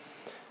religion.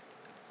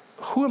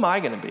 Who am I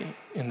going to be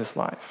in this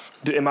life?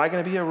 Am I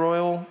going to be a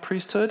royal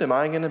priesthood? Am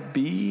I going to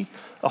be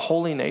a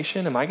holy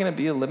nation? Am I going to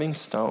be a living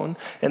stone?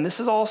 And this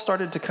has all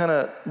started to kind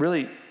of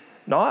really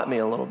gnaw at me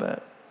a little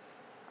bit.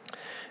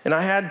 And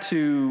I had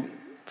to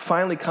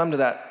finally come to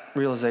that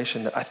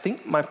realization that I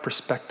think my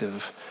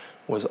perspective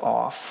was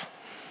off.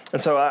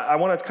 And so I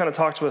want to kind of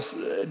talk to us,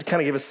 to kind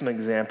of give us some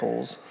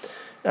examples.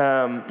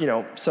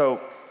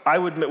 So I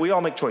would admit, we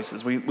all make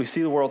choices. We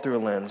see the world through a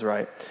lens,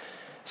 right?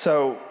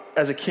 So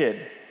as a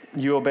kid,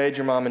 you obeyed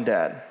your mom and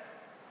dad.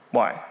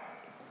 Why?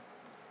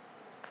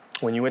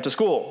 When you went to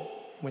school,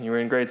 when you were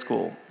in grade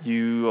school,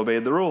 you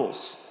obeyed the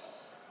rules.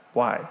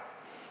 Why?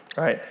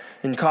 Right?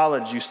 In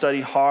college, you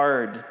study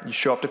hard. You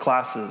show up to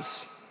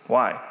classes.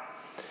 Why?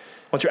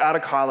 Once you're out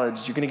of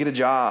college, you're going to get a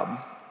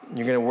job.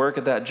 You're going to work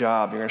at that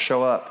job. You're going to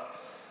show up.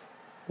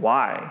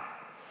 Why?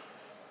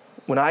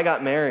 When I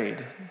got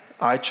married,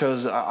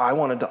 I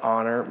wanted to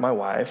honor my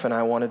wife, and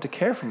I wanted to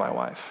care for my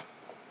wife.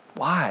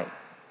 Why?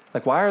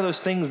 Like, why are those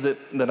things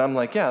that I'm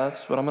like, yeah,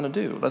 that's what I'm going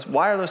to do?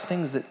 Why are those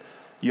things that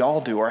y'all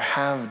do or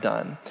have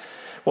done?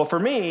 Well, for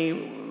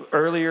me,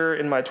 earlier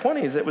in my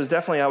 20s, it was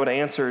definitely, I would have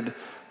answered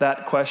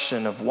that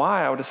question of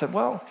why. I would have said,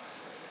 well,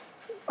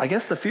 I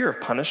guess the fear of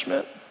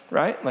punishment,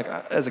 right? Like,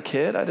 as a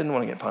kid, I didn't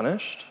want to get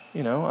punished.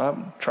 You know, I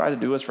tried to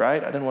do what's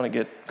right. I didn't want to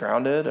get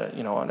grounded. I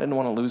didn't want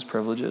to lose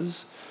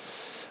privileges.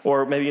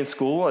 Or maybe in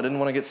school, I didn't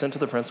want to get sent to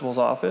the principal's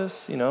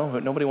office. You know,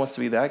 nobody wants to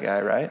be that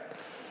guy, right?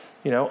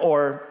 You know,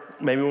 or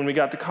maybe when we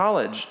got to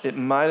college, it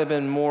might have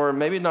been more,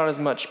 maybe not as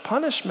much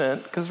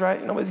punishment, because,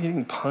 right, nobody's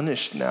getting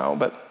punished now,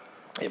 but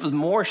it was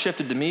more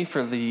shifted to me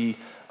for the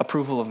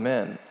approval of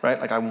men, right?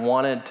 Like I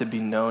wanted to be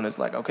known as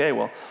like, okay,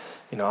 well,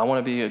 I want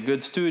to be a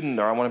good student,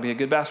 or I want to be a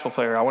good basketball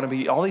player. I want to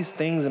be, all these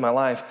things in my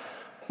life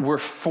were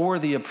for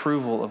the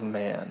approval of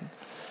man.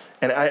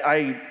 And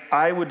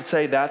I would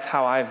say that's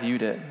how I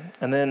viewed it.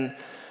 And then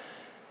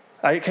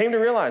I came to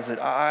realize that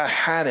I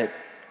had it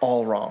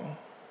all wrong.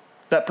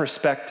 That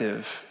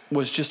perspective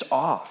was just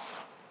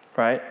off,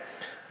 right?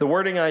 The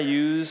wording I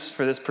use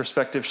for this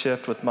perspective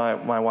shift with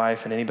my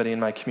wife and anybody in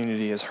my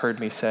community has heard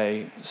me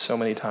say so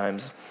many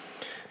times.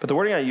 But the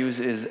wording I use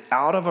is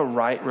out of a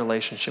right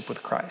relationship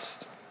with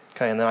Christ.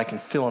 Okay, and then I can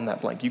fill in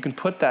that blank. You can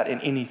put that in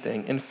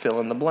anything and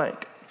fill in the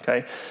blank.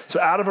 Okay, so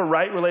out of a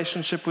right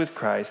relationship with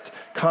Christ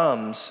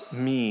comes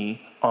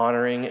me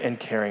honoring and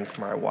caring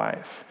for my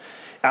wife.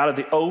 Out of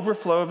the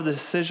overflow of the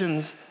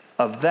decisions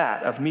of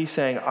that, of me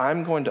saying,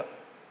 I'm going to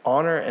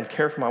honor and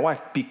care for my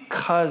wife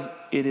because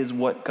it is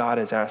what God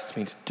has asked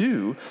me to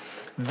do,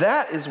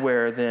 that is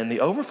where then the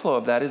overflow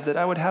of that is that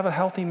I would have a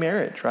healthy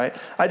marriage, right?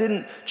 I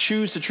didn't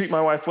choose to treat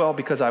my wife well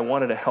because I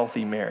wanted a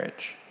healthy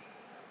marriage.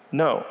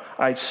 No,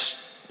 I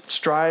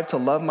strive to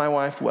love my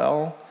wife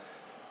well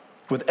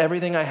with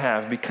everything I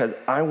have because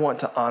I want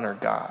to honor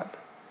God,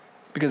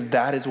 because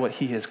that is what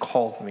he has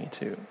called me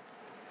to,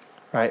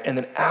 right? And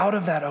then out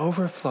of that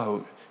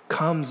overflow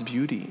comes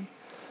beauty.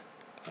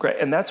 Great.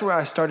 And that's where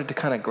I started to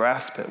kind of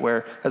grasp it,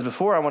 where as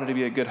before I wanted to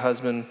be a good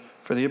husband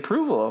for the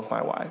approval of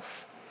my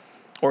wife,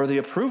 or the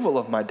approval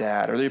of my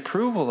dad, or the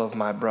approval of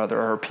my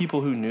brother, or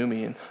people who knew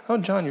me, and, oh,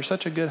 John, you're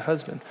such a good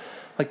husband.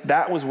 Like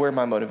that was where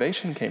my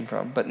motivation came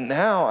from. But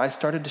now I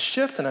started to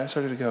shift and I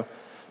started to go,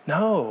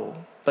 no,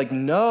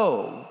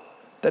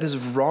 that is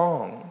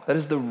wrong. That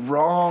is the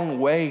wrong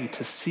way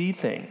to see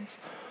things.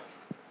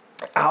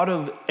 Out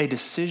of a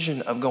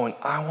decision of going,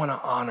 I want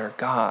to honor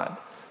God.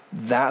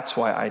 That's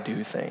why I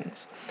do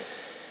things.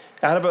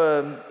 Out of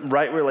a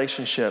right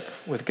relationship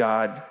with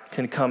God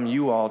can come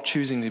you all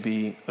choosing to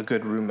be a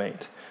good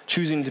roommate,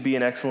 choosing to be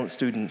an excellent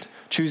student,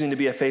 choosing to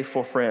be a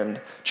faithful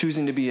friend,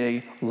 choosing to be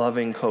a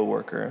loving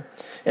coworker.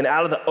 And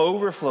out of the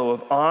overflow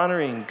of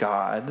honoring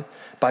God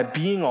by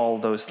being all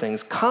of those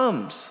things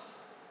comes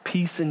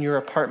peace in your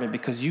apartment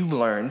because you've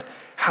learned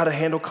how to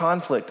handle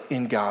conflict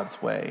in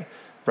God's way,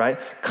 right?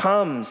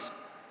 Comes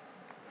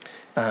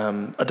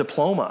a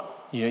diploma.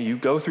 You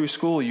go through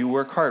school, you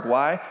work hard.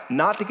 Why?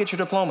 Not to get your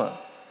diploma.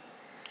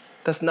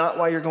 That's not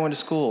why you're going to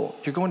school.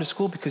 You're going to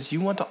school because you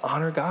want to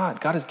honor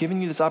God. God has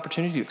given you this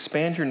opportunity to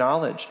expand your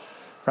knowledge,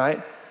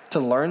 right? To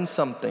learn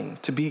something,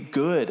 to be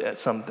good at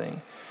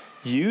something.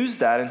 Use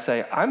that and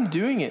say, I'm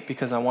doing it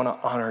because I want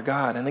to honor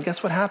God. And then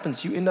guess what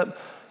happens? You end up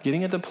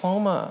getting a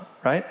diploma,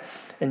 right?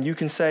 And you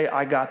can say,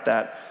 I got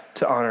that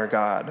to honor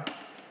God,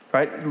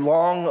 right?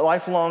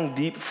 Lifelong,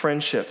 deep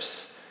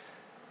friendships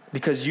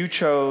because you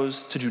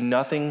chose to do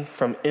nothing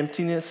from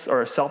emptiness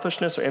or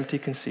selfishness or empty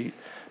conceit.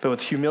 But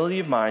with humility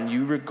of mind,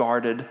 you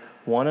regarded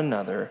one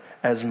another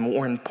as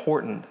more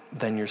important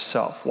than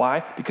yourself.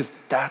 Why? Because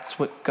that's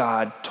what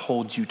God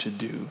told you to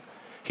do.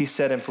 He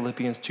said in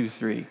Philippians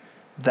 2:3,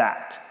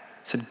 that.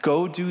 He said,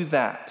 go do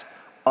that.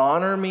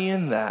 Honor me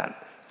in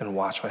that and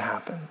watch what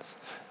happens.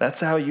 That's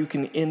how you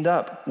can end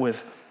up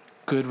with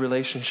good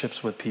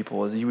relationships with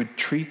people, is you would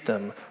treat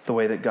them the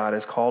way that God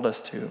has called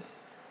us to.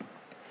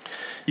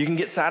 You can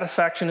get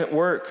satisfaction at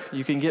work.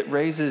 You can get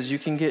raises. You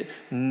can get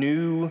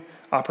new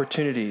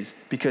opportunities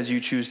because you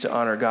choose to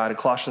honor God. In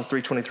Colossians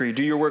 3:23,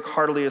 do your work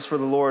heartily as for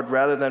the Lord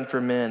rather than for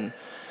men,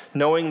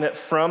 knowing that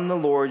from the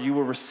Lord you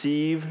will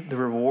receive the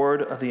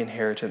reward of the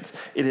inheritance.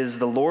 It is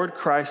the Lord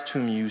Christ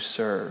whom you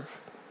serve.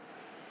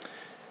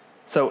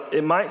 So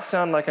it might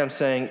sound like I'm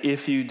saying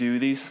if you do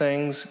these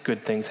things,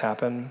 good things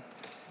happen.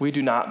 We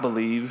do not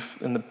believe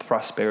in the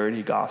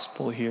prosperity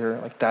gospel here.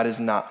 Like that is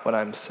not what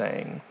I'm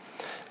saying.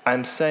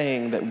 I'm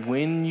saying that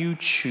when you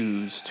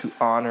choose to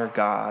honor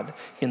God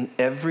in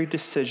every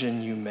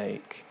decision you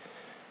make,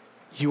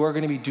 you are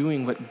going to be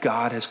doing what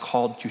God has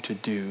called you to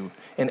do.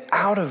 And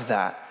out of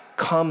that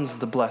comes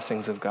the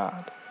blessings of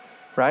God,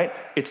 right?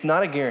 It's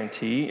not a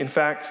guarantee. In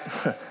fact,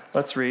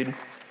 let's read.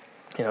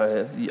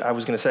 I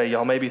was going to say,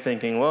 y'all may be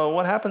thinking, well,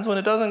 what happens when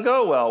it doesn't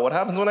go well? What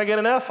happens when I get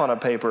an F on a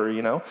paper,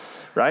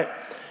 right?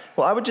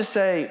 Well, I would just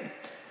say,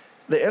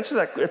 the answer to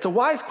that, it's a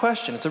wise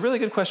question. It's a really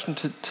good question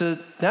to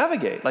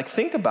navigate. Like,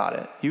 think about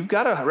it. You've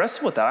got to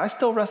wrestle with that. I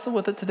still wrestle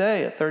with it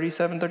today at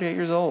 37, 38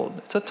 years old.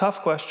 It's a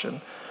tough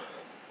question.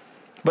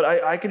 But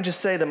I can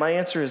just say that my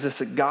answer is this,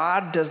 that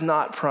God does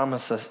not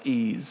promise us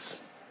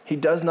ease. He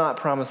does not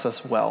promise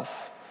us wealth.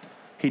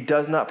 He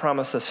does not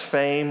promise us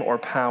fame or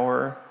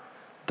power.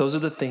 Those are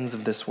the things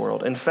of this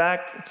world. In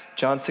fact,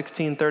 John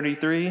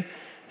 16:33,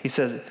 he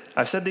says,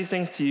 I've said these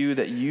things to you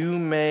that you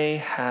may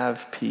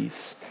have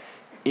peace.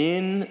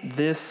 In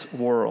this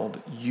world,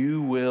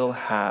 you will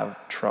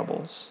have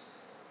troubles.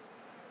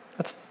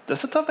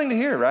 That's a tough thing to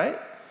hear, right?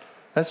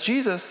 That's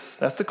Jesus.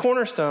 That's the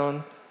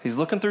cornerstone. He's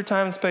looking through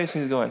time and space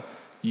and he's going,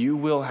 you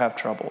will have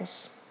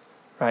troubles,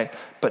 right?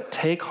 But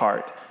take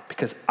heart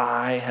because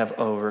I have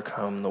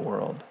overcome the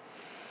world.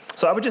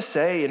 So I would just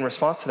say in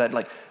response to that,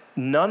 like,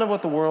 none of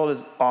what the world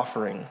is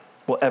offering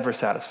will ever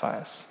satisfy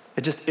us.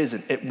 It just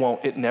isn't. It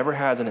won't. It never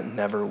has, and it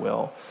never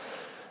will.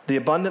 The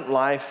abundant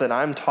life that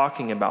I'm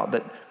talking about,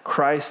 that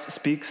Christ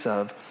speaks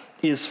of,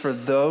 is for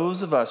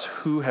those of us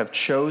who have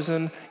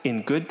chosen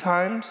in good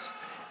times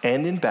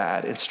and in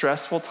bad, in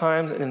stressful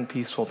times and in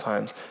peaceful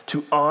times,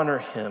 to honor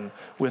him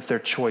with their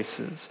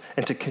choices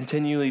and to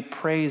continually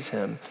praise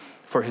him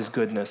for his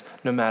goodness,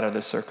 no matter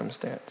the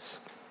circumstance.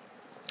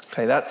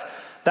 Okay,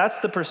 that's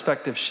the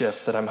perspective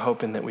shift that I'm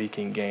hoping that we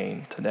can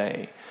gain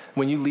today.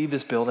 When you leave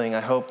this building, I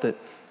hope that,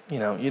 you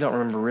don't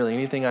remember really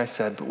anything I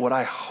said, but what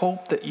I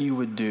hope that you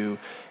would do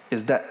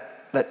is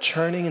that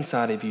churning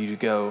inside of you to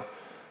go,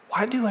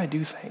 why do I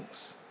do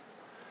things?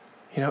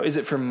 Is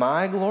it for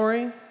my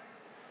glory?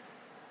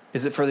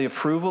 Is it for the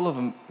approval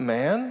of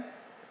man?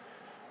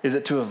 Is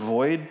it to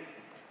avoid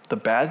the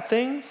bad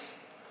things?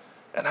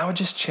 And I would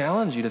just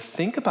challenge you to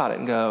think about it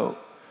and go,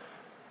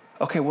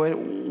 okay,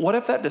 what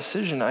if that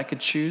decision I could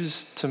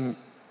choose to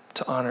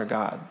honor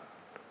God?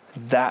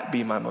 That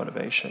be my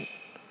motivation,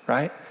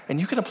 right? And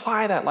you can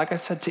apply that, like I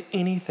said, to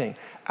anything.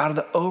 Out of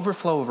the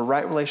overflow of a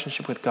right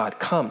relationship with God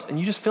comes, and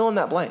you just fill in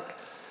that blank.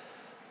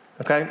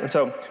 Okay? And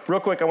so real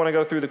quick, I want to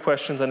go through the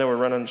questions. I know we're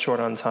running short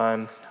on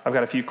time. I've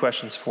got a few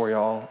questions for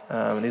y'all.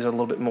 And these are a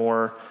little bit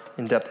more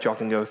in depth that y'all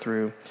can go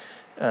through.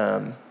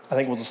 I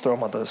think we'll just throw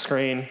them on the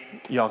screen.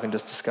 Y'all can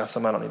just discuss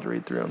them. I don't need to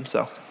read through them.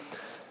 So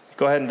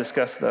go ahead and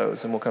discuss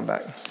those, and we'll come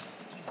back.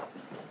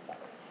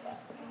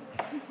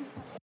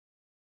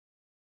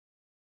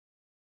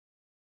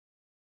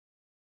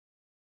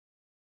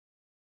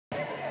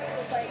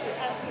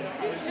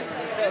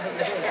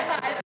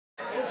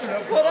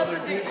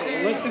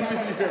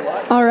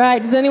 All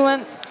right. Does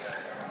anybody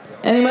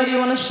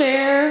want to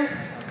share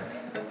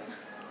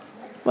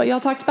what y'all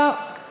talked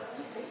about?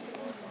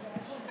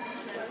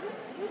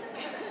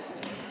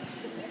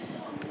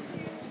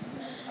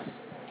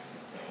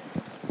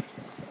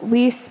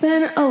 We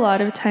spent a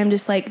lot of time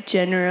just like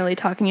generally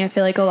talking. I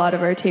feel like a lot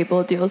of our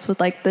table deals with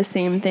like the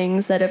same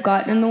things that have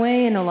gotten in the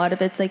way, and a lot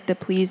of it's like the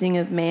pleasing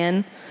of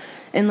man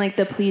and like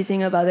the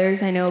pleasing of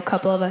others. I know a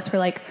couple of us were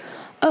like,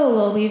 oh,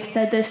 well, we've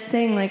said this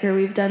thing, like, or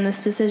we've done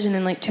this decision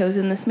and like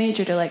chosen this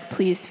major to like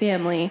please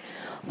family.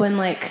 When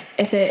like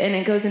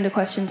it goes into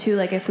question too,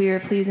 like if we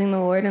were pleasing the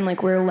Lord and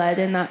like we're led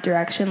in that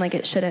direction, like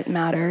it shouldn't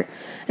matter,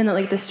 and that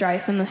like the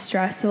strife and the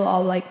stress will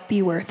all like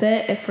be worth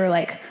it if we're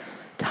like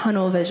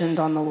tunnel visioned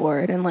on the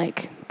Lord, and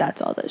like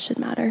that's all that should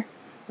matter.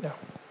 Yeah.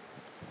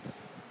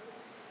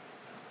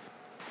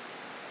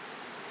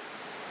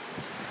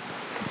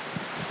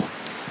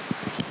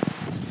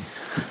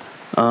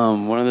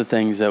 One of the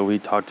things that we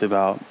talked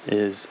about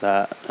is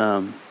that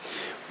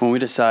when we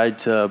decide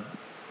to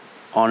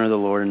honor the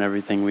Lord in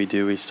everything we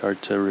do, we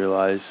start to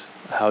realize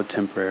how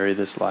temporary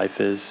this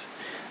life is,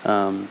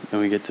 and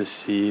we get to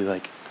see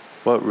like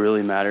what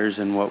really matters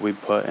and what we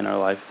put in our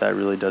life that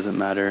really doesn't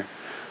matter.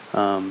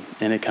 And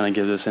it kind of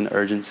gives us an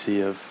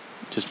urgency of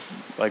just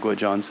like what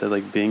John said,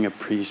 like being a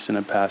priest and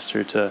a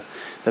pastor to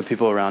the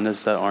people around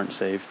us that aren't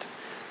saved.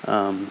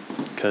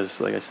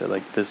 Because like I said,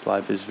 like this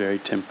life is very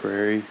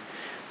temporary.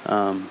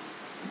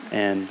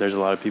 And there's a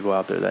lot of people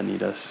out there that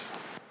need us.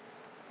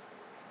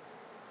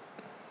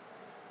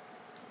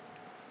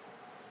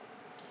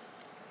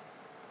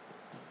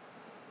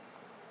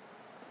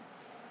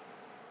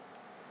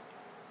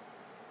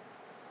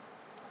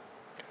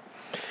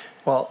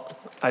 Well,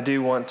 I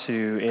do want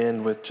to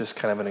end with just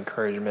kind of an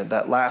encouragement.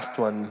 That last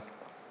one,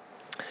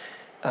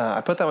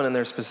 I put that one in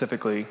there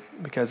specifically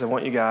because I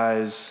want you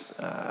guys,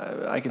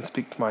 I can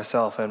speak to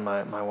myself and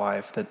my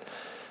wife, that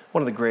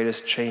one of the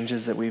greatest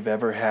changes that we've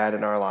ever had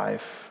in our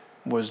life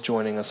was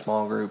joining a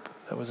small group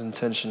that was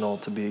intentional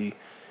to be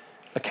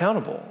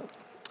accountable.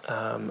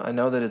 I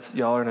know that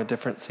y'all are in a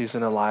different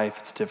season of life.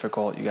 It's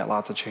difficult. You got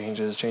lots of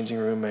changes, changing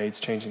roommates,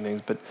 changing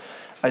things. But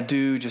I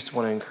do just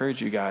want to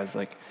encourage you guys,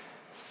 like,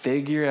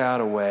 figure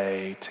out a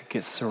way to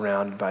get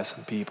surrounded by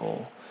some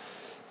people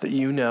that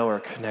you know are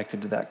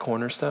connected to that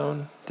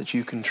cornerstone, that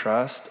you can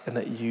trust, and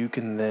that you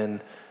can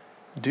then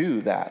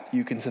do that.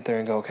 You can sit there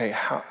and go, okay,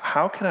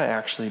 how can I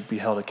actually be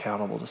held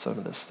accountable to some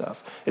of this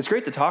stuff? It's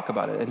great to talk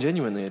about it, and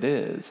genuinely it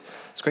is.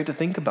 It's great to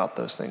think about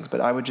those things, but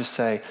I would just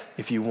say,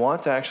 if you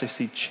want to actually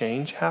see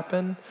change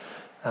happen,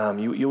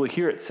 you will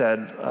hear it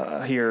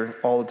said here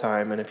all the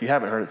time, and if you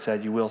haven't heard it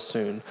said, you will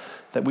soon,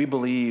 that we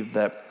believe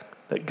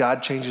that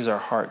God changes our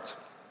hearts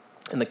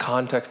in the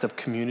context of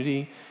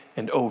community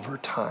and over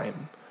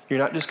time. You're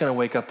not just going to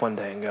wake up one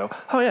day and go,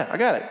 oh yeah, I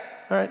got it.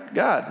 All right,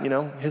 God,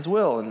 his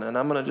will, and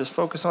I'm going to just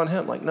focus on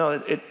him. Like,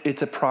 no,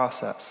 it's a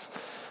process.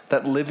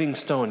 That living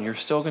stone, you're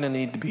still going to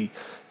need to be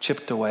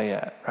chipped away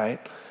at, right?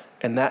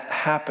 And that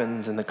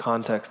happens in the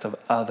context of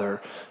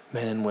other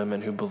men and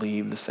women who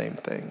believe the same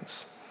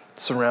things.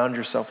 Surround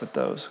yourself with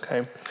those,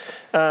 okay?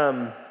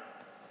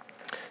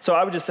 So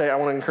I would just say, I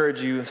want to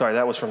encourage you. Sorry,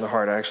 that was from the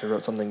heart. I actually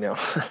wrote something down.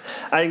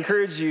 I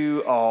encourage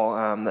you all,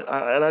 and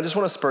I just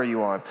want to spur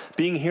you on.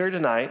 Being here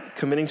tonight,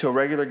 committing to a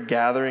regular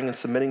gathering and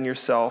submitting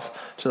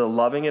yourself to the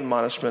loving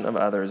admonishment of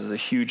others is a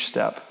huge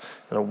step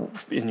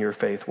in your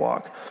faith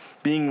walk.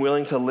 Being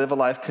willing to live a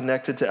life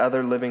connected to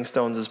other living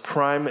stones is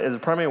a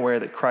primary way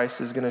that Christ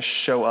is going to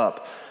show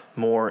up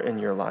more in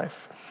your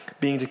life.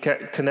 Being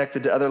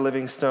connected to other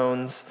living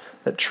stones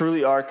that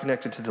truly are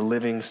connected to the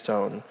living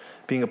stone.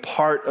 Being a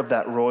part of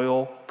that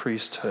royal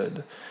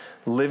priesthood.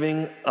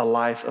 Living a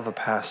life of a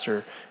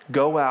pastor.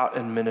 Go out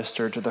and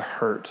minister to the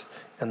hurt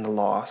and the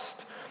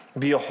lost.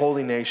 Be a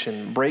holy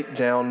nation. Break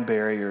down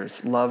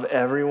barriers. Love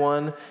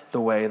everyone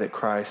the way that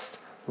Christ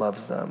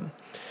loves them.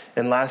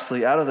 And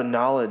lastly, out of the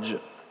knowledge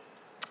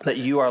that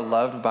you are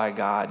loved by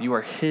God, you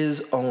are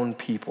His own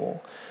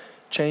people,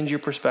 change your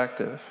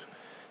perspective.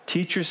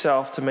 Teach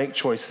yourself to make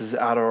choices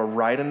out of a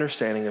right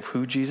understanding of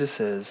who Jesus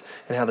is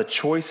and how the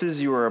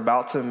choices you are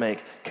about to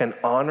make can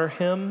honor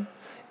Him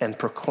and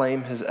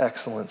proclaim His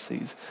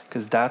excellencies,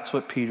 because that's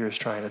what Peter is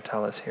trying to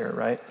tell us here,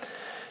 right?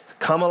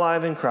 Come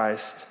alive in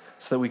Christ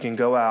so that we can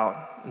go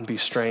out and be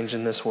strange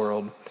in this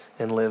world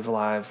and live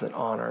lives that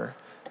honor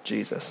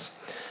Jesus.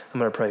 I'm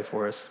going to pray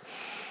for us.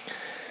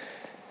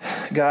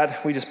 God,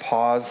 we just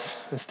pause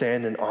and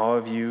stand in awe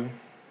of you.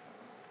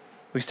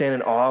 We stand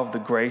in awe of the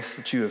grace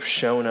that you have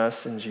shown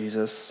us in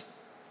Jesus.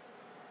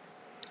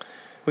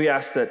 We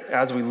ask that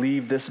as we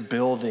leave this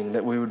building,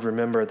 that we would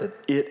remember that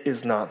it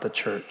is not the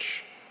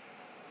church.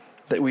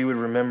 That we would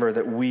remember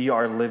that we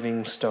are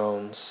living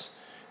stones,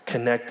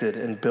 connected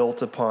and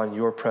built upon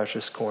your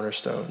precious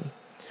cornerstone.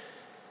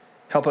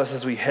 Help us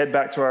as we head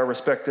back to our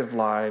respective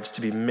lives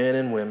to be men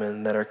and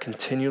women that are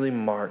continually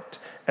marked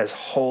as a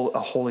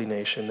holy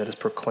nation that is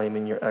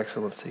proclaiming your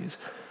excellencies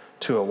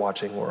to a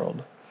watching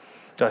world.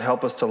 God,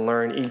 help us to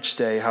learn each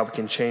day how we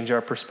can change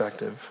our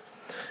perspective.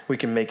 We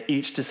can make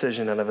each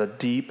decision out of a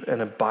deep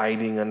and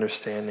abiding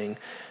understanding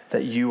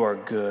that you are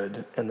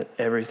good and that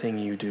everything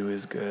you do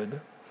is good.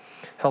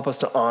 Help us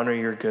to honor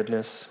your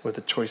goodness with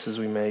the choices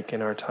we make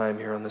in our time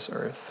here on this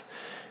earth.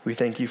 We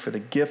thank you for the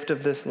gift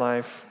of this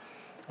life,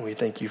 and we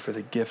thank you for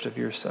the gift of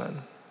your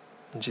Son.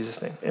 In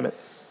Jesus' name, amen.